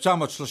 באוגוסט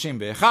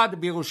 1931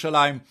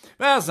 בירושלים,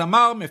 והיה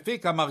זמר,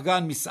 מפיק,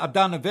 אמרגן,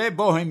 מסעדן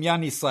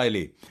ובוהמיין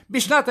ישראלי.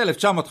 בשנת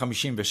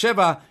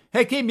 1957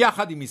 הקים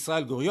יחד עם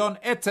ישראל גוריון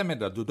את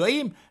צמד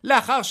הדודאים,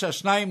 לאחר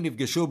שהשניים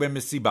נפגשו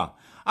במסיבה.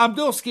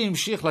 אמדורסקי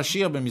המשיך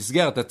לשיר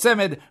במסגרת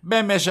הצמד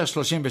במשך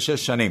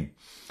 36 שנים.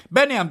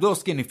 בני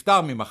אמדורסקי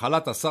נפטר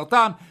ממחלת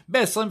הסרטן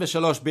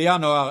ב-23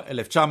 בינואר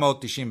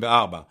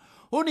 1994.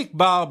 הוא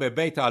נקבר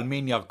בבית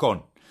העלמין ירקון.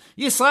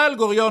 ישראל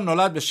גוריון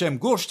נולד בשם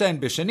גורשטיין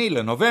בשני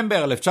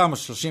לנובמבר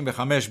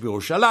 1935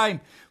 בירושלים,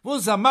 והוא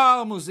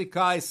זמר,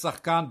 מוזיקאי,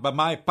 שחקן,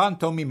 במאי,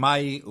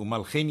 פנטומימאי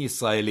ומלחין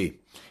ישראלי.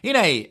 הנה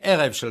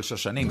ערב של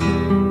שושנים.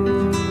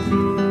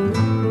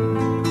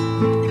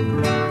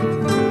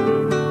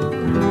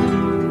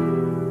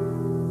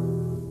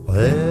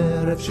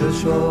 ערב של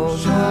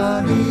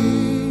שושנים,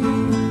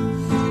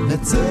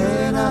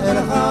 נצאנה אל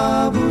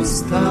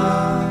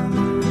הבוסתן,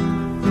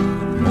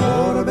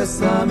 מור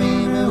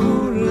בסמים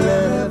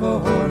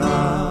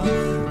ולבונה,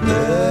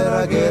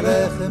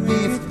 ברגלך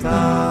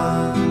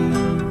מפתן.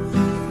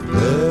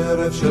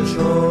 ערב של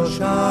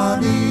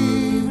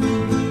שושנים,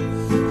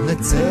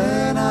 נצאנה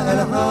נצאנה אל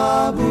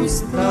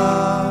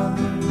הבוסתן,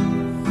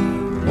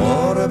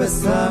 אור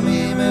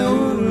בסמים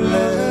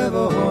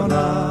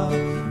ולבונה,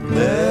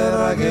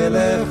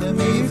 לרגלך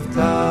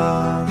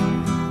מפתן.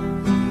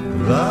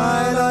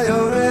 לילה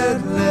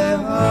יורד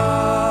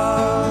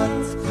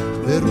לאט,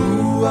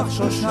 ורוח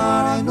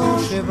שושן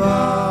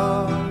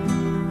נושבה,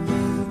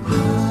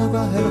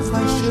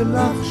 בהלחן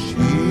שלך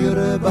שיר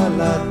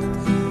בלט,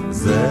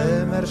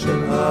 זמר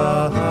של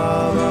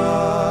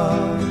אהבה.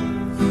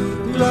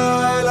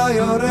 לילה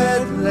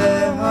יורד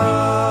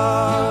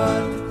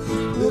לאט,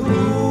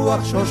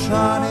 ורוח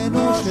שושן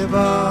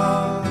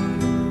נושבה,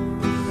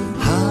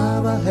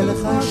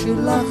 בהלחן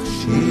שלך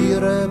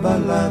שיר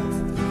בלט,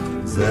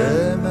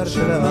 זמר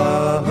של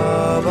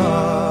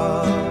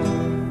אהבה.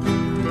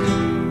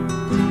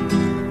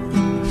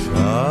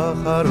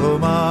 שחר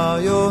הומה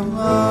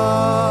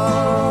יונה,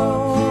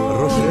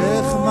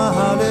 ראשך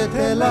מהלת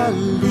אל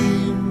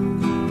עלים,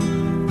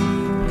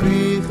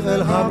 פריך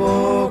אל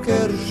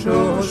הבוקר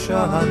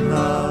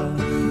שושנה,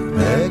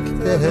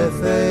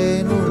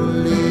 מכתפנו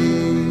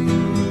לי.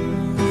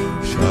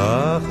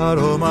 שחר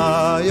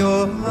הומה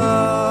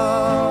יונה,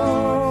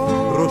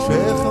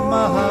 ראשך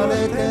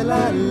מהלת אל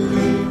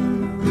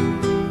עלים,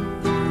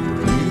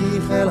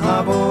 פריך אל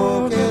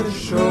הבוקר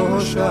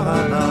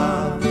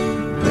שושנה,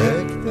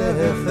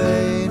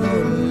 מכתפנו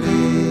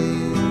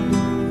לי.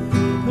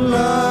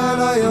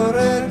 לילה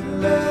יורד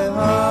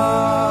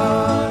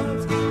לאט,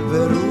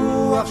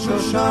 ורוח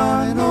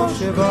שושן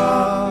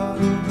נושבה,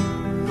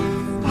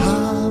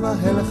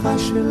 בהלחן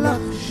שלך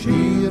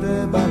שיר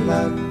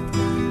בלט,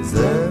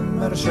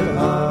 זמר של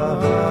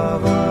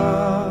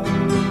אהבה.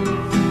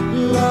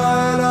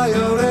 לילה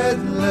יורד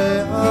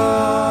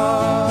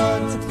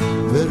לאט,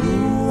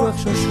 ורוח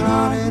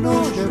שושן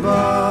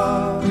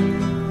נושבה,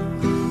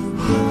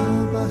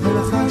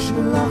 בהלחן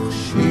שלך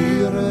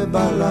שיר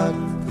בלט,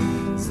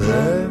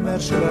 זמר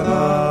של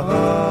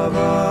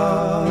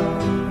אהבה,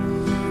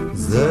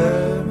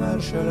 זמר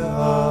של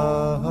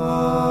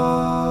אהבה.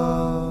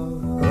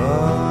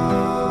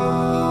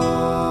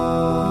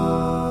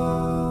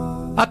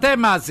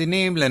 אתם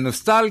מאזינים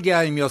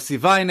לנוסטלגיה עם יוסי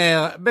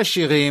ויינר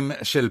בשירים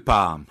של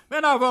פעם.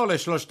 ונעבור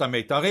לשלושת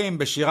המיתרים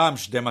בשירם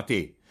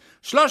שדמתי.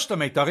 שלושת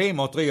המיתרים,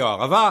 או טריו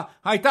ערבה,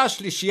 הייתה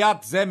שלישיית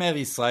זמר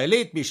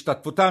ישראלית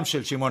בהשתתפותם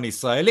של שמעון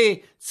ישראלי,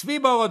 צבי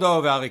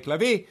בורודו ואריק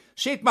לוי,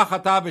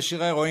 שהתמחתה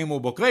בשירי רועים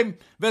ובוקרים,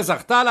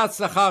 וזכתה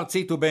להצלחה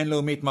ארצית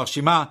ובינלאומית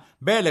מרשימה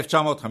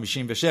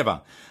ב-1957.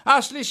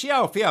 השלישייה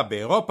הופיעה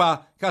באירופה,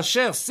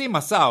 כאשר שיא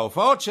מסע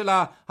ההופעות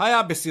שלה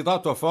היה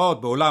בסדרת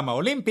הופעות באולם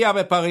האולימפיה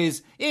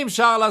בפריז, עם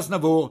שרל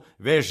אזנבור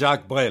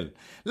וז'אק ברל.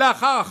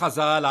 לאחר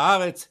החזרה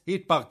לארץ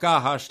התפרקה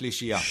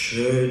השלישייה.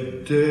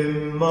 שדמעתי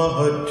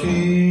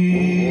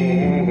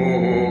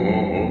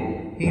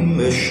עם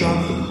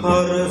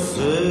שחר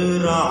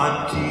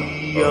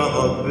זרעתי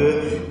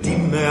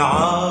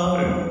בדמעה,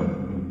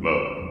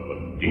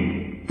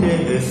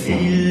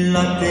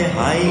 תפילת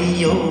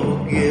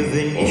היוגב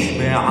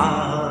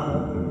נשמעה.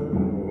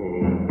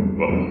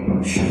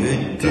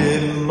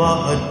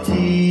 שדמעתי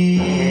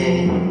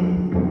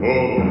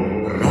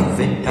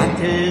רבתת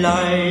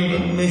ליל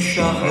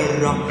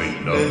משחרה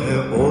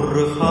באור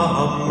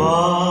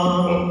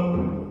חמה,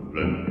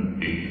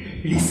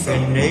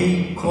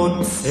 לפני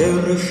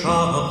קוצר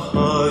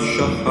שחקה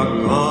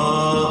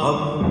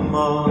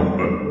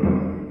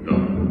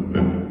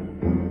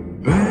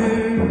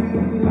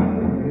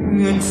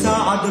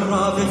בצעד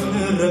רב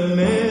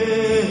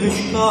חרמש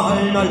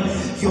כלל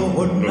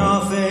יונה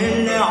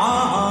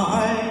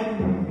ולעין,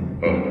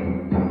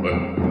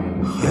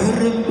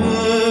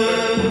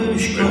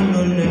 חרמש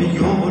כלל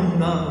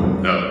יונה,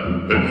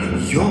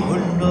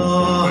 יונה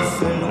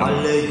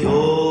ולעל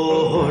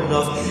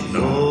יונה,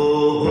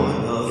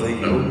 יונה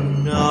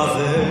ויונה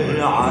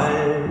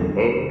ולעל.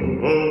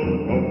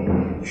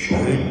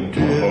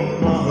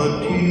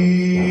 שדמעתי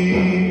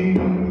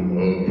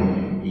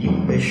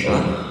עם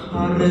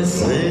שחר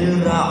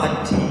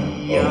זרעתי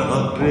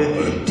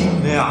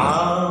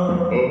בדמעה,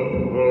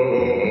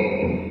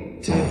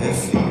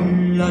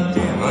 תפילת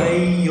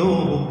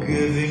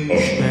היוגב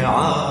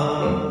נשמעה.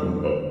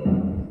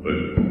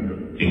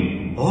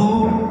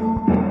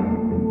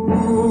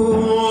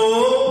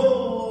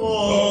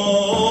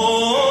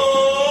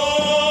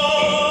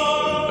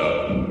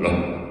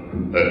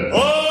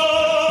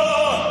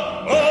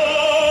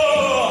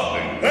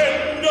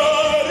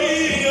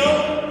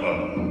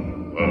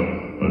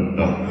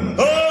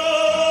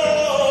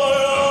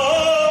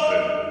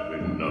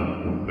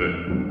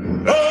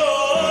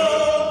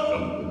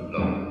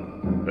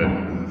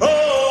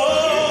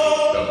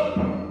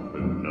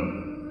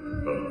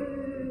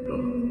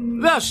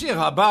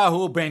 והשיר הבא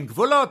הוא בין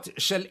גבולות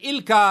של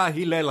אילקה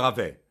הלל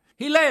רווה.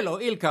 הלל או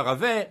אילקה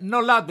רווה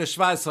נולד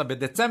ב-17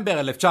 בדצמבר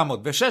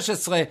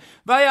 1916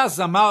 והיה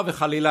זמר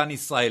וחלילן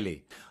ישראלי.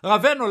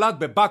 רווה נולד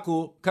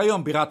בבאקו,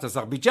 כיום בירת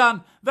אזרבייג'אן,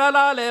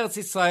 ועלה לארץ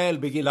ישראל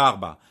בגיל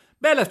 4.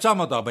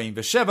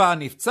 ב-1947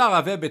 נפצע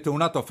רווה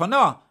בתאונת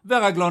אופנוע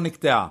ורגלו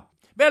נקטעה.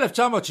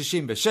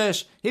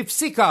 ב-1966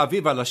 הפסיקה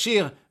אביבה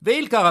לשיר,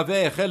 ואילקה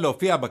רווה החל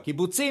להופיע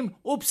בקיבוצים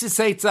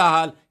ובסיסי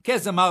צהל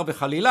כזמר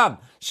וחלילן,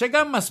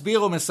 שגם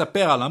מסביר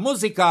ומספר על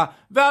המוזיקה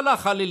ועל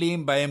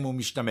החלילים בהם הוא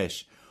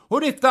משתמש.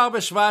 הוא נפטר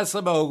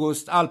ב-17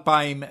 באוגוסט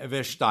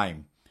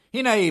 2002.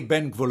 הנה היא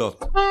בין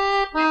גבולות.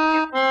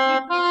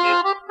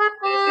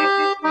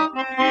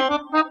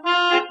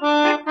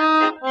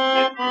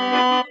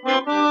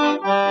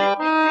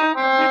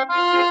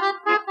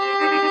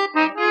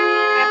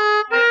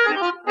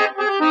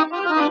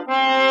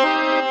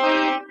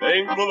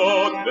 בין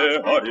גבולות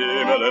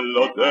בהרים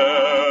ללא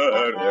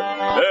דרך,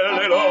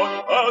 בלילות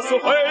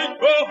אסוכי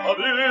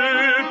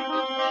כוכבים,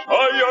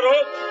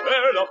 עיירות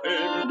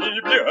מלכים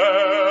מבלי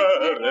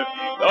הרף,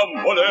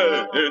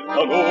 למולדת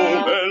אנו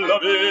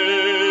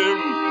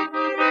מלווים.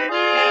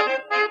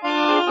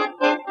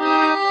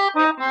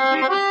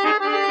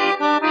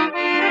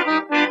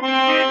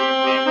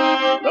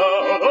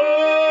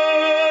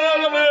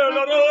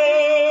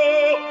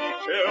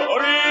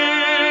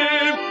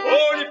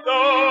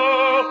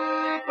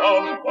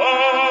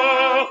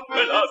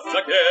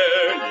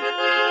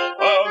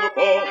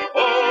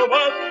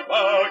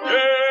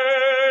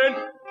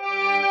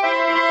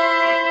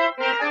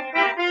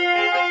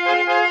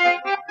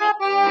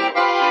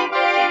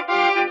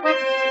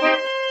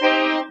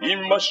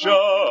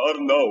 השער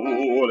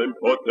נעול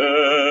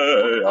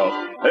פותח,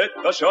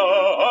 את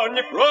השער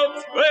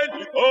נפרוץ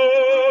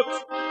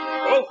וניטוץ,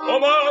 כל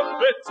חומה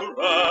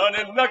בצורה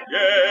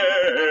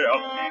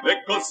ננגח,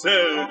 וכל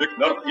סדק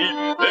נרחיב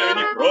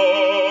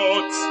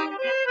ונפרוץ.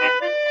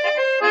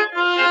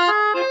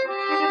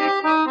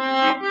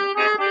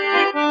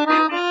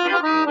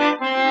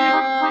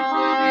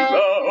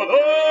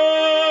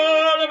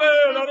 לעולם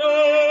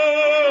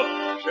ולרוח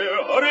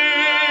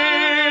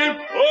שהרים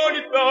פה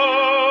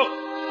נפתח,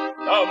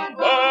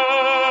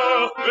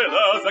 למח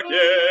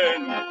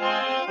ולזקן,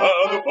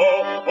 אנו פה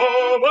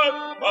חומת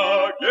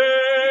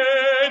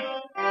מגן.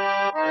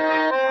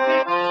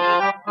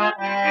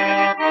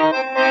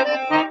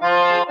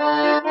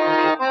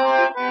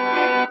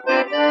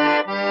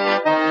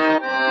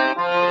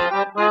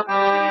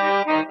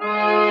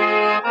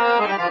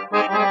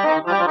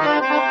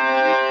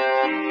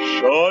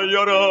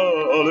 שיירה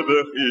על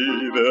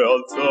בכי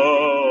ועל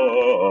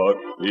צער,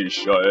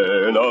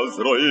 יישען על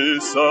זרועי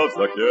סף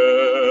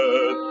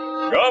זקן,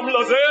 גם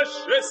לזה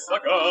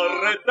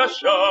שסגר את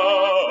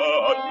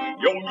השער,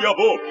 יום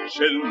יבוא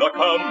של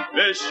נקם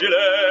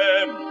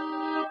ושילם.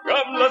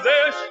 גם לזה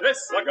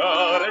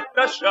שסגר את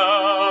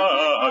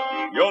השער,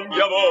 יום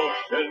יבוא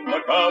של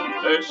נקם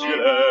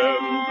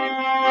ושילם.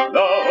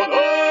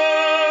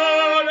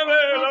 לעולם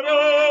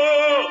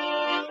ולרוח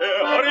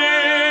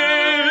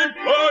שהרים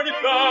פה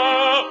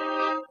נפתח,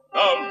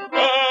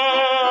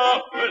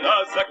 למח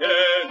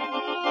ולזקן,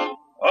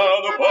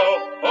 אנו פה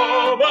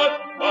חומת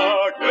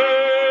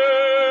מגן.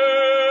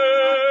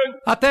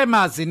 אתם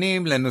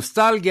מאזינים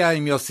לנוסטלגיה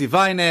עם יוסי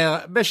ויינר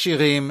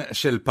בשירים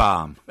של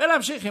פעם.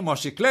 ולהמשיך עם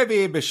אושיק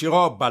לוי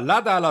בשירו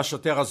בלדה על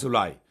השוטר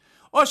אזולאי.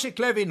 אושיק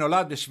לוי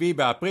נולד ב7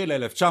 באפריל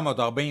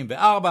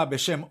 1944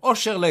 בשם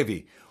אושר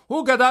לוי.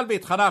 הוא גדל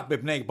והתחנך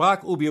בבני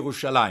ברק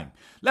ובירושלים.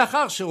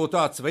 לאחר שירותו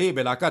הצבאי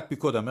בלהקת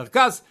פיקוד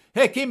המרכז,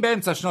 הקים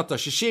באמצע שנות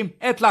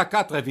ה-60 את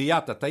להקת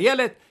רביעיית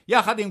הטיילת,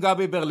 יחד עם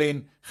גבי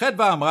ברלין,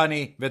 חדווה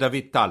אמרני ודוד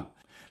טל.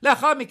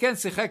 לאחר מכן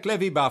שיחק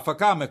לוי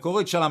בהפקה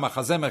המקורית של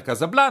המחזמר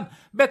קזבלן,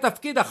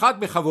 בתפקיד אחד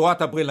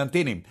בחבורת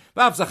הברילנטינים,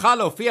 ואף זכה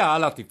להופיע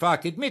על העטיפה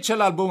הקדמית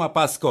של אלבום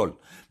הפסקול.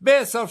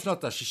 בסוף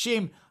שנות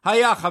ה-60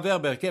 היה חבר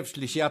בהרכב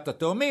שלישיית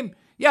התאומים,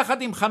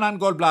 יחד עם חנן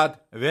גולדבלד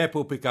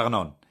ופופי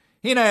קרנון.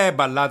 הנה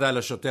בלדה על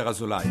השוטר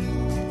אזולאי.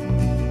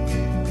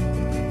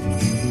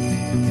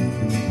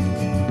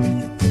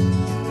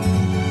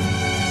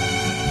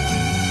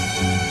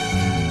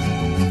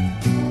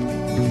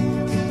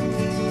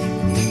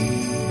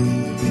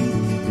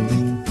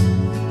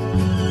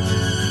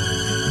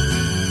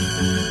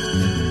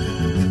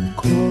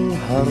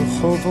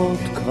 הרחובות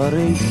כבר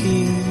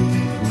ריקים,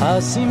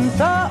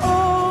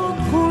 הסמטאות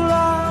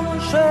כולם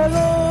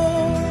שלו,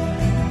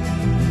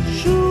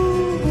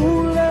 שוב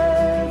הוא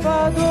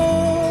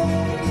לבדו,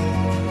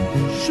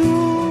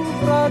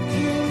 שוב רק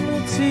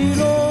עם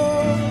צילו.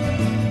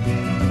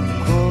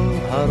 כל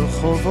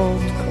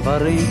הרחובות כבר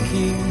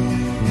ריקים,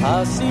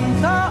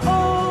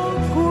 הסמטאות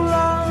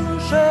כולם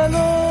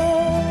שלו,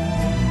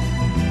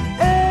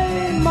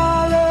 אין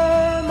מה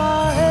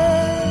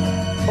למהר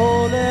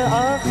או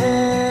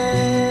לאחר,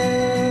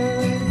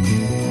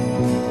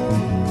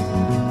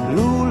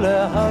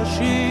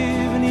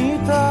 להשיב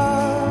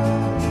ניתן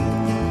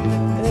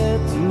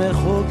את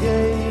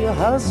מחוגי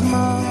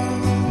הזמן.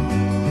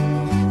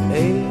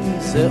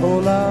 איזה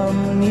עולם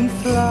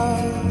נפלא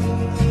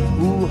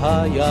הוא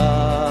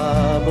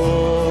היה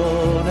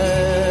בוננו,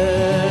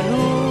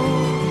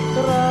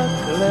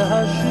 רק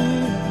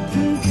להשיב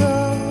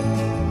ניתן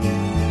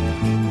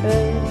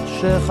את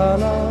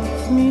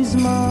שחלף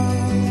מזמן.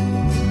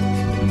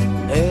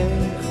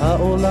 איך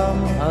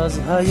העולם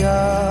אז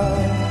היה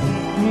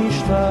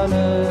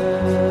משתנה,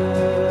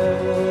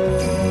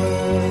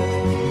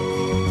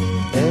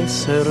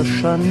 10 10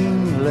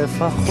 שנים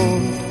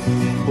לפחות,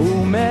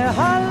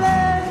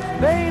 ומהלך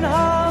בין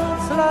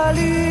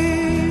הצללים,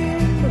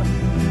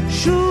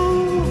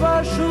 שוב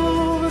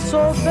ושוב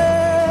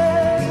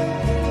סופר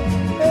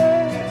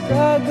את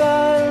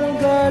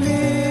הגלגלים.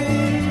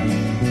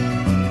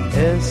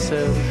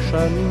 10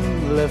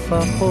 שנים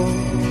לפחות,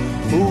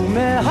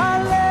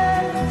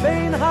 ומהלך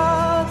בין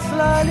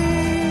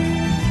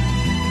הצללים,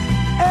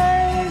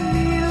 אין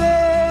לי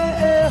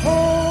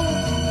לאהוב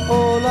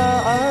או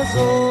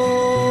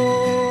לעזוב,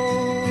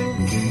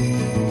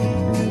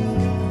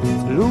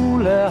 לו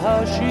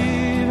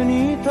להשיב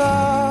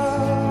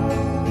ניתן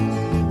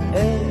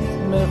את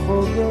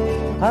מחוגי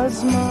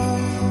הזמן.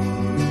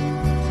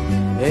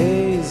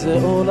 איזה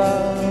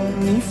עולם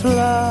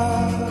נפלא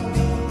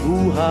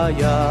הוא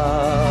היה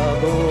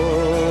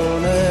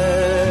בוננו,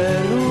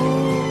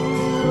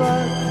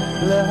 רק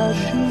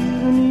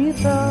להשיב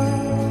ניתן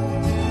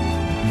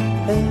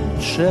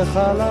את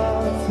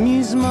שחלף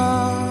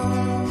מזמן.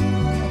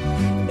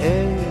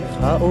 איך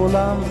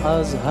העולם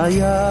אז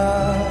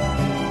היה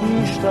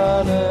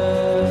משתנה.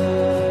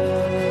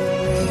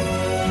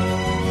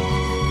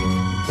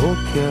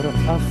 בוקר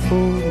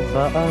אפור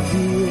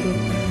באוויר,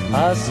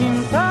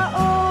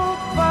 הסמטאות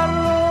כבר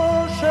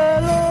לא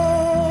שלו,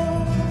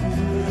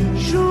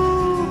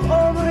 שוב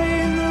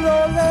אומרים לו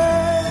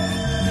לך,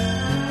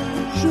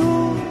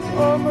 שוב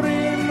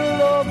אומרים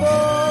לו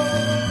בוא.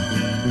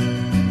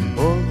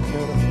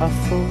 בוקר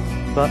אפור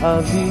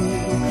באוויר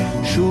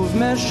שוב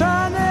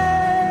משנה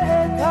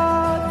את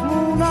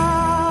התמונה,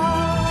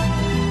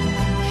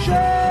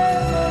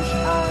 שמש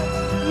את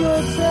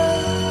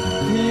יוצאת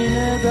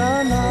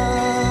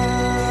מנגנה.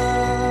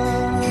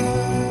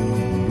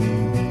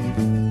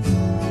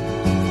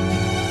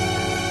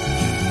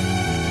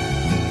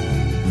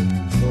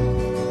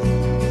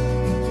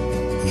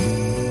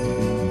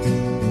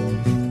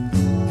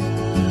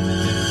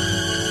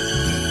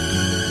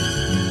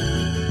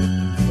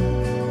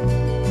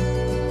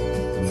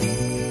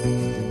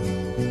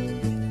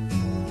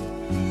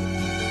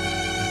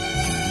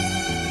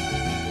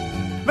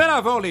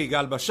 ונעבור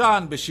ליגאל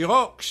בשן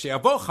בשירו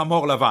כשיבוא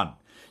חמור לבן.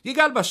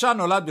 יגאל בשן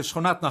נולד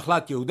בשכונת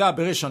נחלת יהודה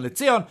בראשון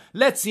לציון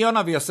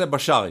לציונה ויוסף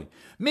בשרי.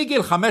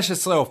 מגיל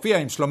 15 הופיע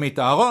עם שלומית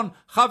אהרון,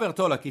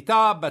 חברתו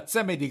לכיתה,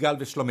 בצמד יגאל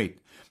ושלומית.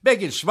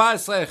 בגיל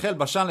 17 החל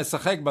בשן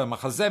לשחק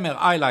במחזמר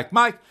I Like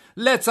Mike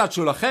לצד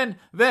שולחן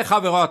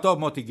וחברו הטוב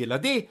מוטי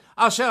גלעדי,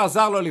 אשר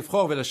עזר לו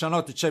לבחור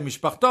ולשנות את שם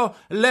משפחתו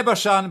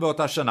לבשן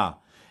באותה שנה.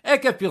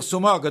 עקב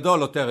פרסומו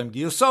הגדול או טרם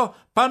גיוסו,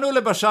 פנו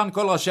לבשן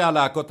כל ראשי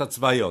הלהקות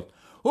הצבאיות.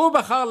 הוא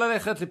בחר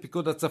ללכת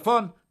לפיקוד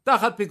הצפון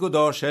תחת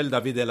פיקודו של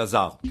דוד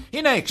אלעזר.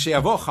 הנה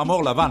כשיבוא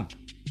חמור לבן.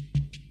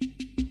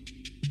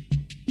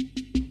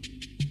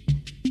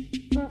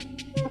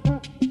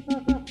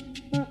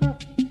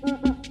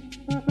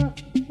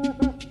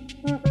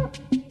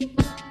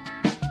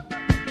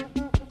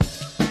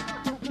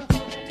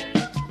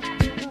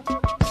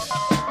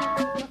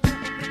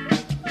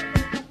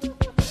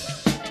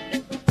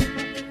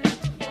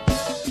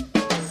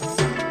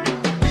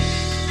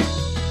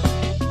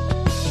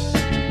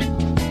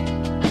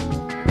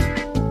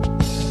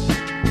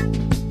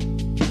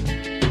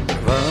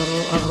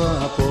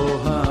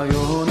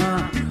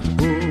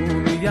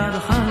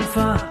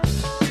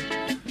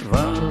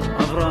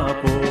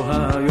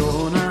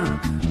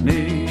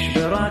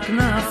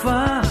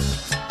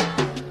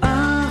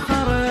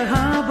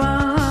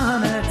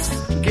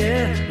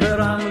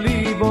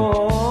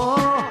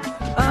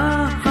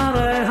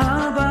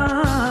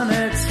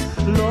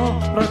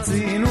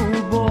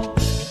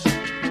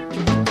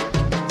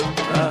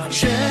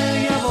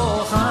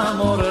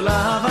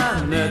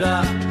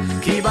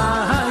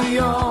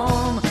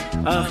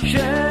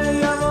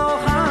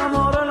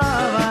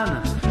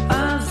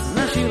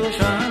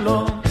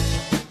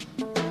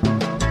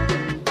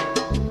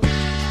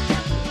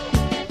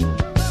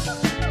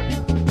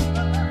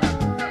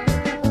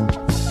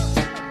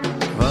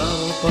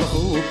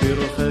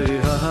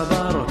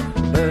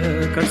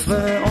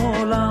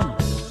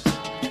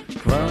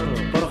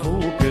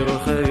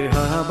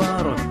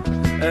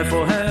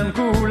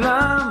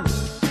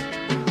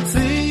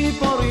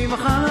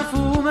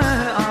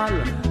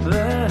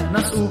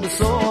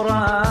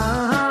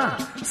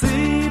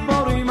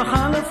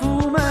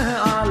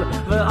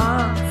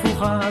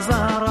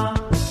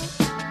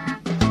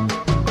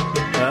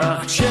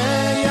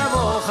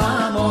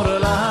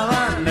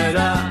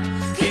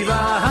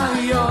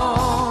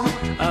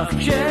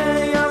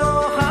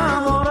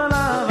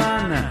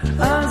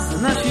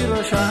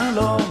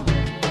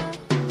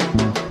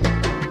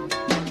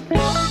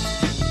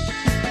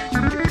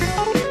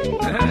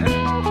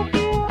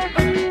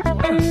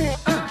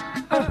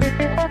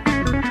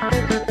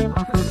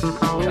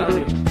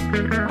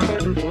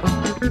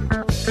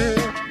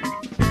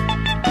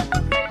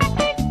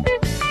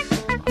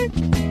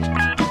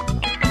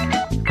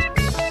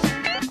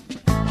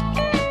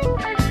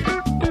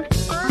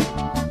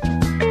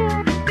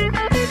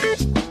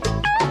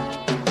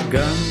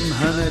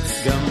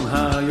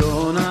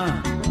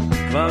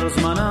 כבר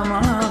זמנם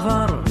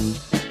עבר,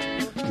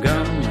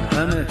 גם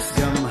הנץ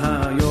גם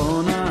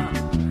היונה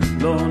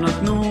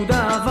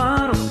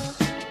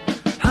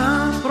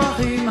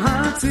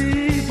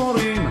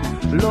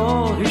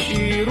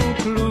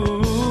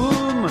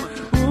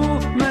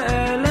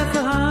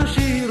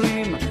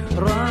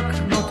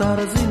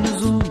נגמר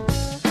זמזום.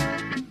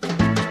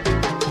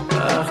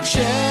 אך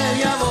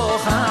כשיבוא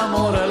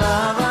חמור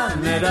לבן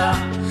נדע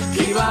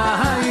כי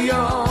בא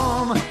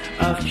היום.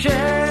 אך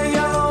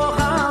כשיבוא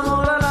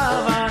חמור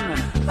לבן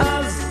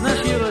אז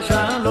נשיר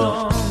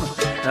שלום.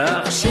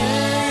 אך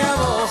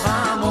כשיבוא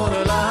חמור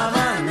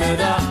לבן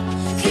נדע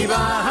כי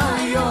בא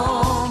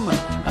היום.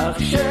 אך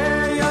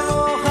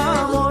כשיבוא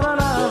חמור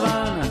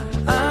לבן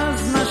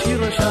אז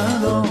נשיר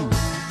שלום.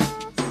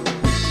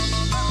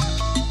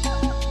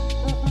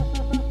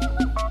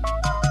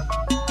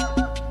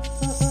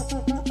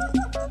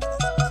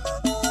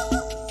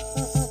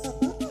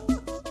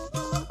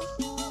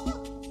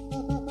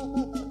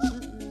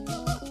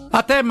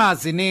 אתם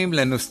מאזינים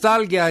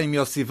לנוסטלגיה עם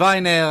יוסי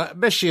ויינר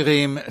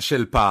בשירים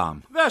של פעם.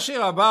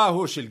 והשיר הבא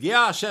הוא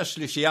שלגיה של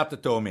שלישיית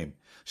התאומים.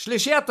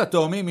 שלישיית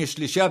התאומים היא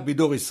שלישיית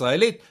בידור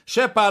ישראלית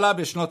שפעלה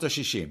בשנות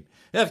ה-60.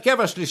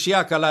 הרכב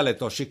השלישייה כלל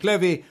את אושיק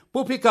לוי,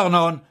 פופי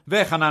קרנון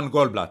וחנן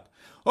גולדבלט.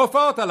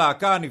 הופעות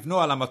הלהקה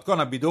נבנו על המתכון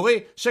הבידורי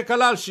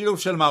שכלל שילוב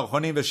של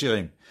מערכונים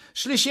ושירים.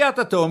 שלישיית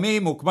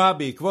התאומים הוקמה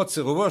בעקבות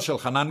סירובו של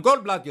חנן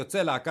גולדבלט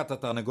יוצא להקת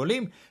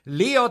התרנגולים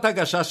להיות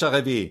הגשש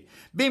הרביעי.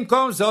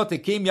 במקום זאת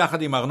הקים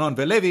יחד עם ארנון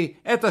ולוי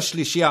את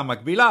השלישייה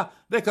המקבילה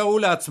וקראו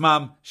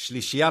לעצמם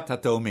שלישיית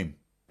התאומים.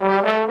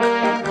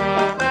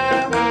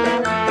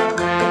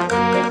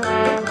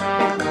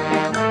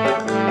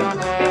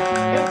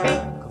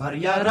 כבר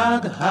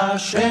ירד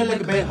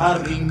השלג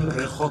בהרים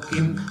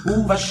רחוקים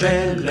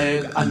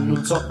ובשלג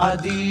אנו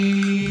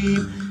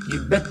צועדים כי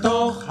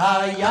בתוך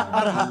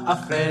היער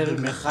האפל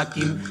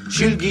מחכים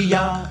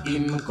שלגיה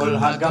עם כל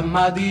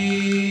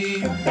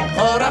הגמדים.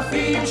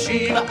 חורפים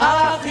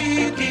שבעה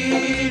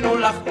חיכינו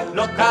לך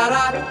לא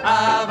קראת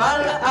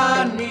אבל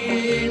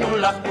ענינו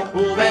לך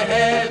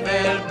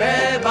ובהבל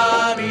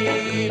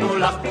בבנינו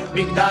לך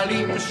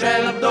מגדלים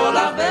של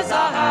בדולח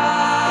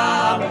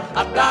וזהב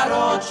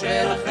עטרות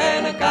של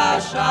חן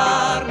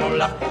קשרנו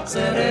לך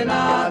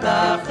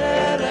סרנדה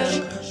חרש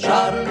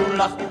שרנו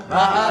לך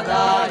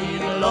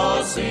ועדיין לא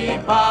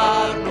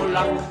סיפרנו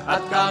לך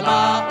עד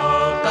כמה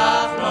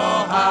אותך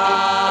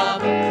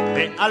נאהב.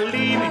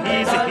 בעלים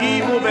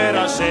הזהיבו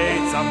בראשי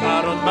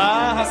צמרות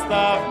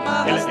בהסתיו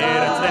אל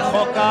ארץ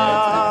רחוקה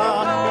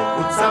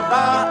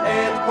וצבע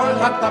את כל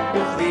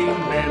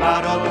התפוחים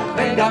בלרות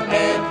וגם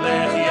את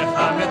לחייך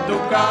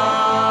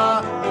המתוקה.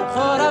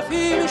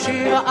 חורפים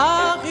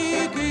שבעה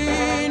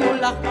חיכינו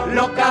לך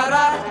לא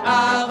קראת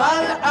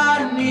אבל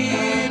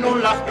ענינו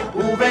לך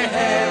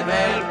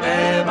ובהבל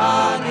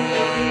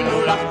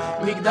בבנינו לך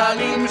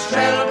מגדלים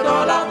של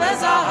בדולח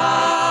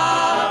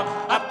וזהב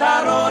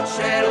עטרות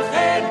של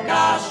חן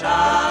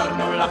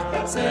קשרנו לך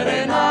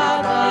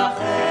סרנדה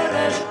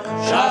חרש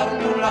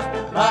שרנו לך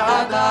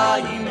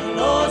ועדיין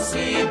לא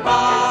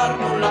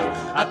סיפרנו לך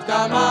עד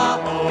כמה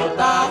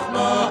אותך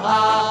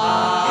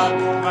נאהב.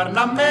 כבר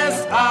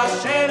נמס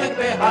השלג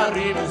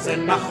בהרים זה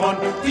נכון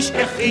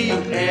תשכחי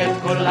את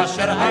כל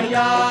אשר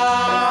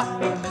היה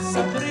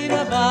מספרים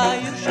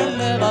בעיר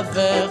של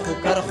לבבך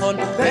וקרחון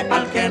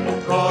ועל כן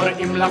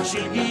קוראים לך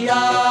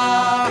שלגיה.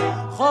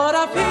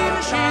 חורפים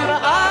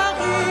שבעה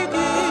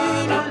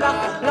חיכינו לך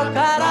לא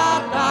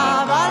קראת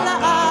אבל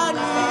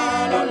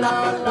ענינו לך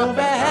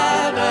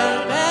ובהבל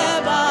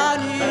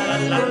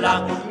בבנינו לך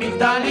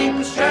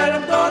מגדלים של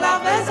בדולח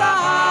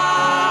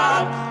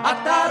וזהב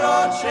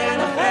עטרות של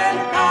חן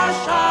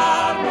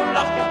קשרנו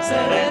לך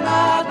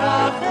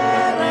סרנדה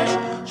חרש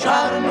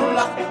שרנו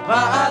לך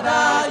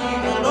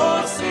ועדיין לא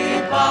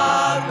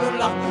סיפרנו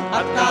לך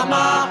עד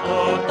כמה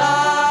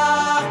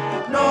אותך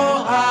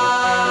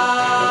נאהב.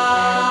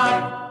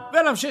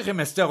 ונמשיך עם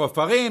אסתר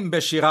עופרים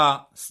בשירה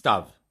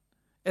סתיו.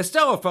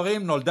 אסתר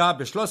עופרים נולדה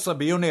ב-13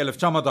 ביוני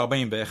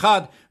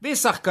 1941 והיא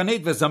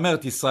שחקנית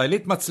וזמרת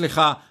ישראלית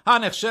מצליחה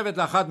הנחשבת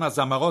לאחת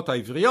מהזמרות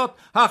העבריות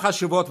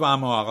החשובות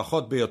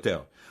והמוערכות ביותר.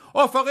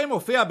 עופרים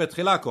הופיעה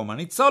בתחילה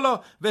כאומנית סולו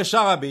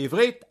ושרה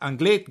בעברית,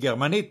 אנגלית,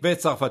 גרמנית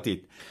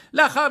וצרפתית.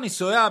 לאחר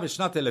נישואיה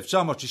בשנת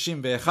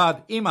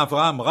 1961 עם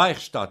אברהם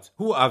רייכשטט,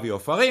 הוא אבי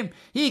עופרים,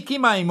 היא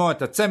הקימה עמו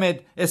את הצמד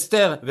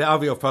אסתר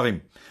ואבי עופרים.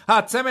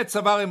 הצמד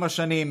צבר עם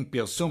השנים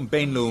פרסום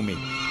בינלאומי.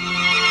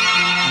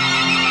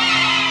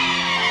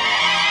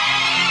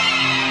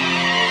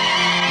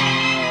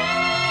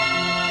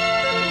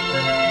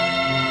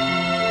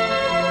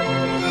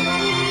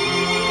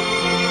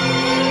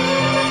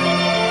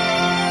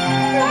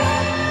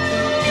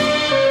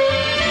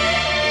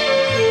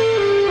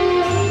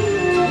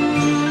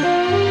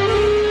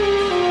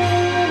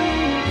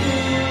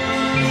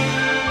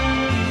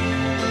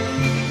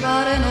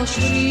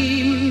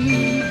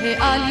 נושרים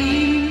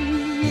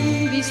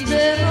העלים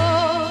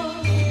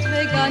בשדרות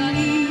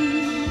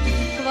וגנים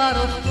כבר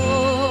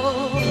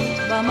עופות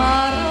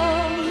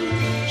במרום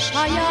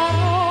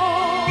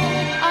שיירות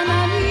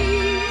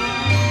עננים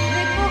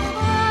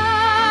וכוכב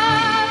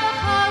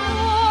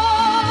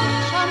אחרון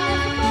שם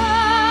נחבא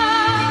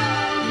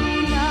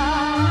גינה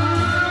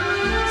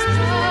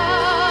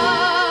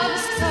סתיו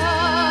סתיו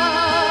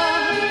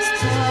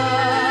סתיו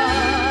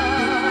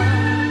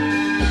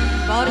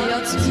כבר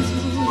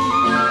יצאו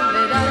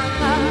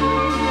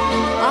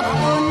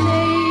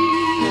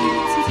אחרוני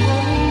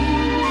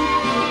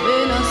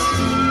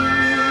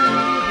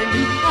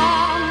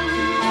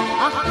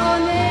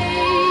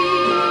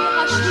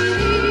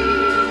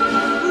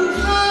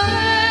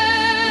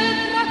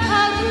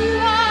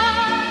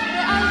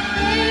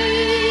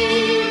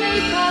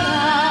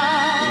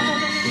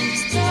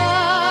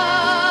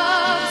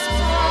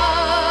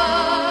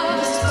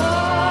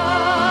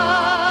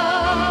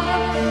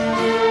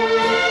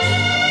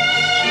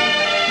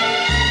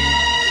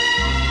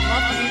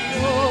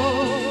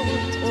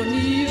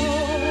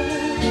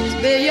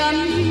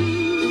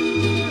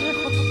בימים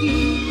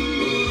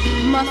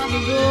רחוקים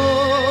מפליגות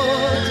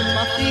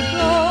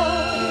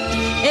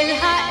אל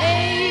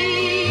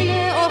העין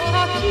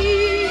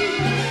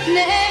אופקים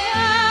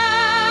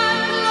נאמן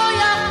לא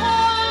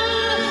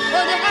יכול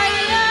עוד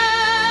היה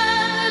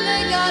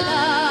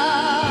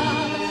לגליו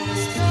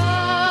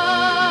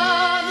סתיו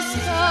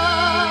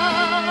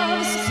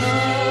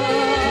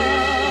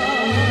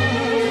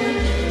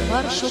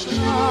כבר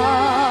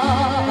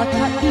שוקעת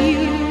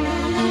העיר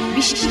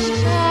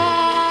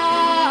בשתיקה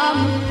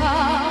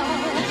עמוקה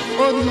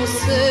עוד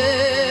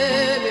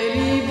נושא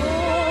בליבו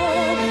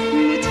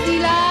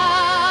מתפילה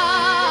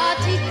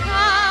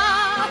עתיקה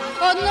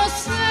עוד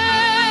נושא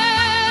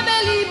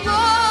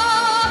בליבו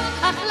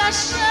אך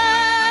לשווא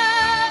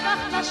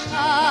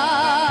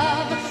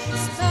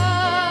סתיו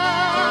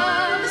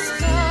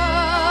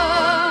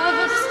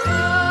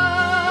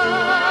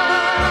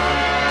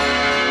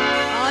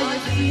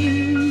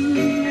עייפים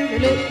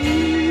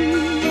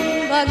מלאים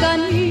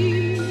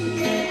בגנים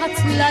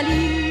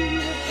הצללים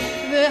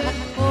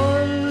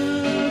והכל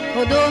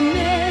כה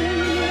דומם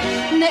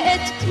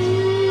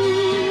נעתקו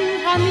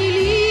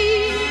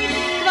המילים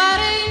כבר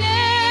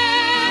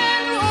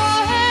איננו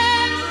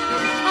אוהב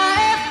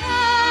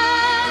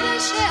האחד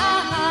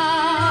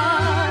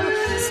שאהב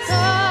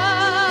סתיו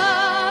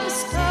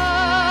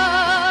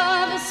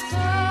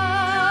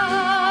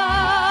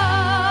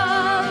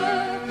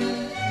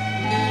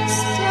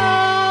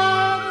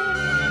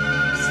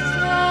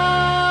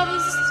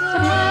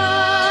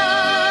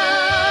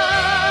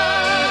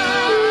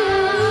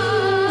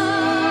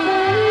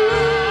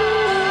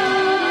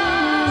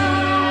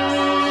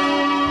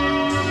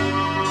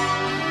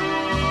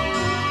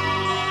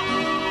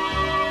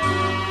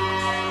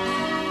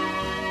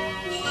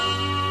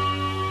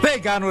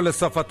הגענו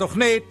לסוף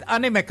התוכנית,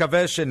 אני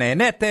מקווה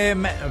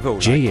שנהנתם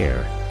ואולי...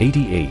 JR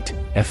 88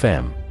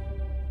 FM.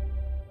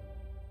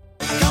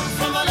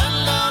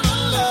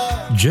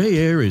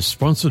 J-Air is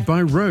sponsored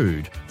by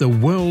Rode, the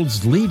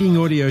world's leading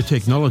audio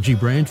technology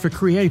brand for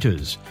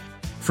creators.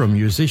 From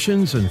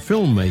musicians and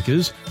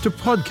filmmakers to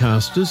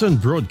podcasters and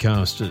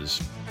broadcasters.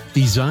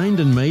 Designed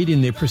and made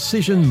in their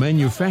precision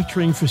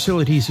manufacturing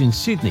facilities in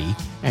Sydney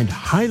and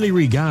highly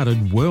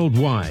regarded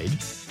worldwide,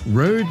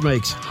 Rode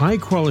makes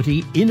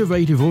high-quality,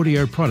 innovative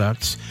audio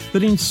products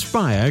that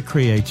inspire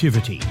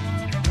creativity.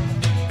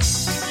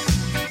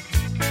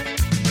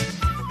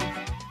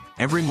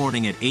 Every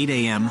morning at 8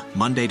 a.m.,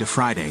 Monday to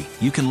Friday,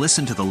 you can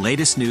listen to the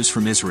latest news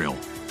from Israel,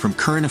 from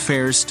current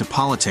affairs to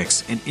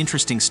politics and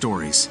interesting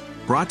stories.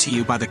 Brought to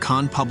you by the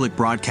Khan Public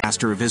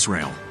Broadcaster of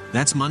Israel.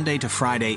 That's Monday to Friday,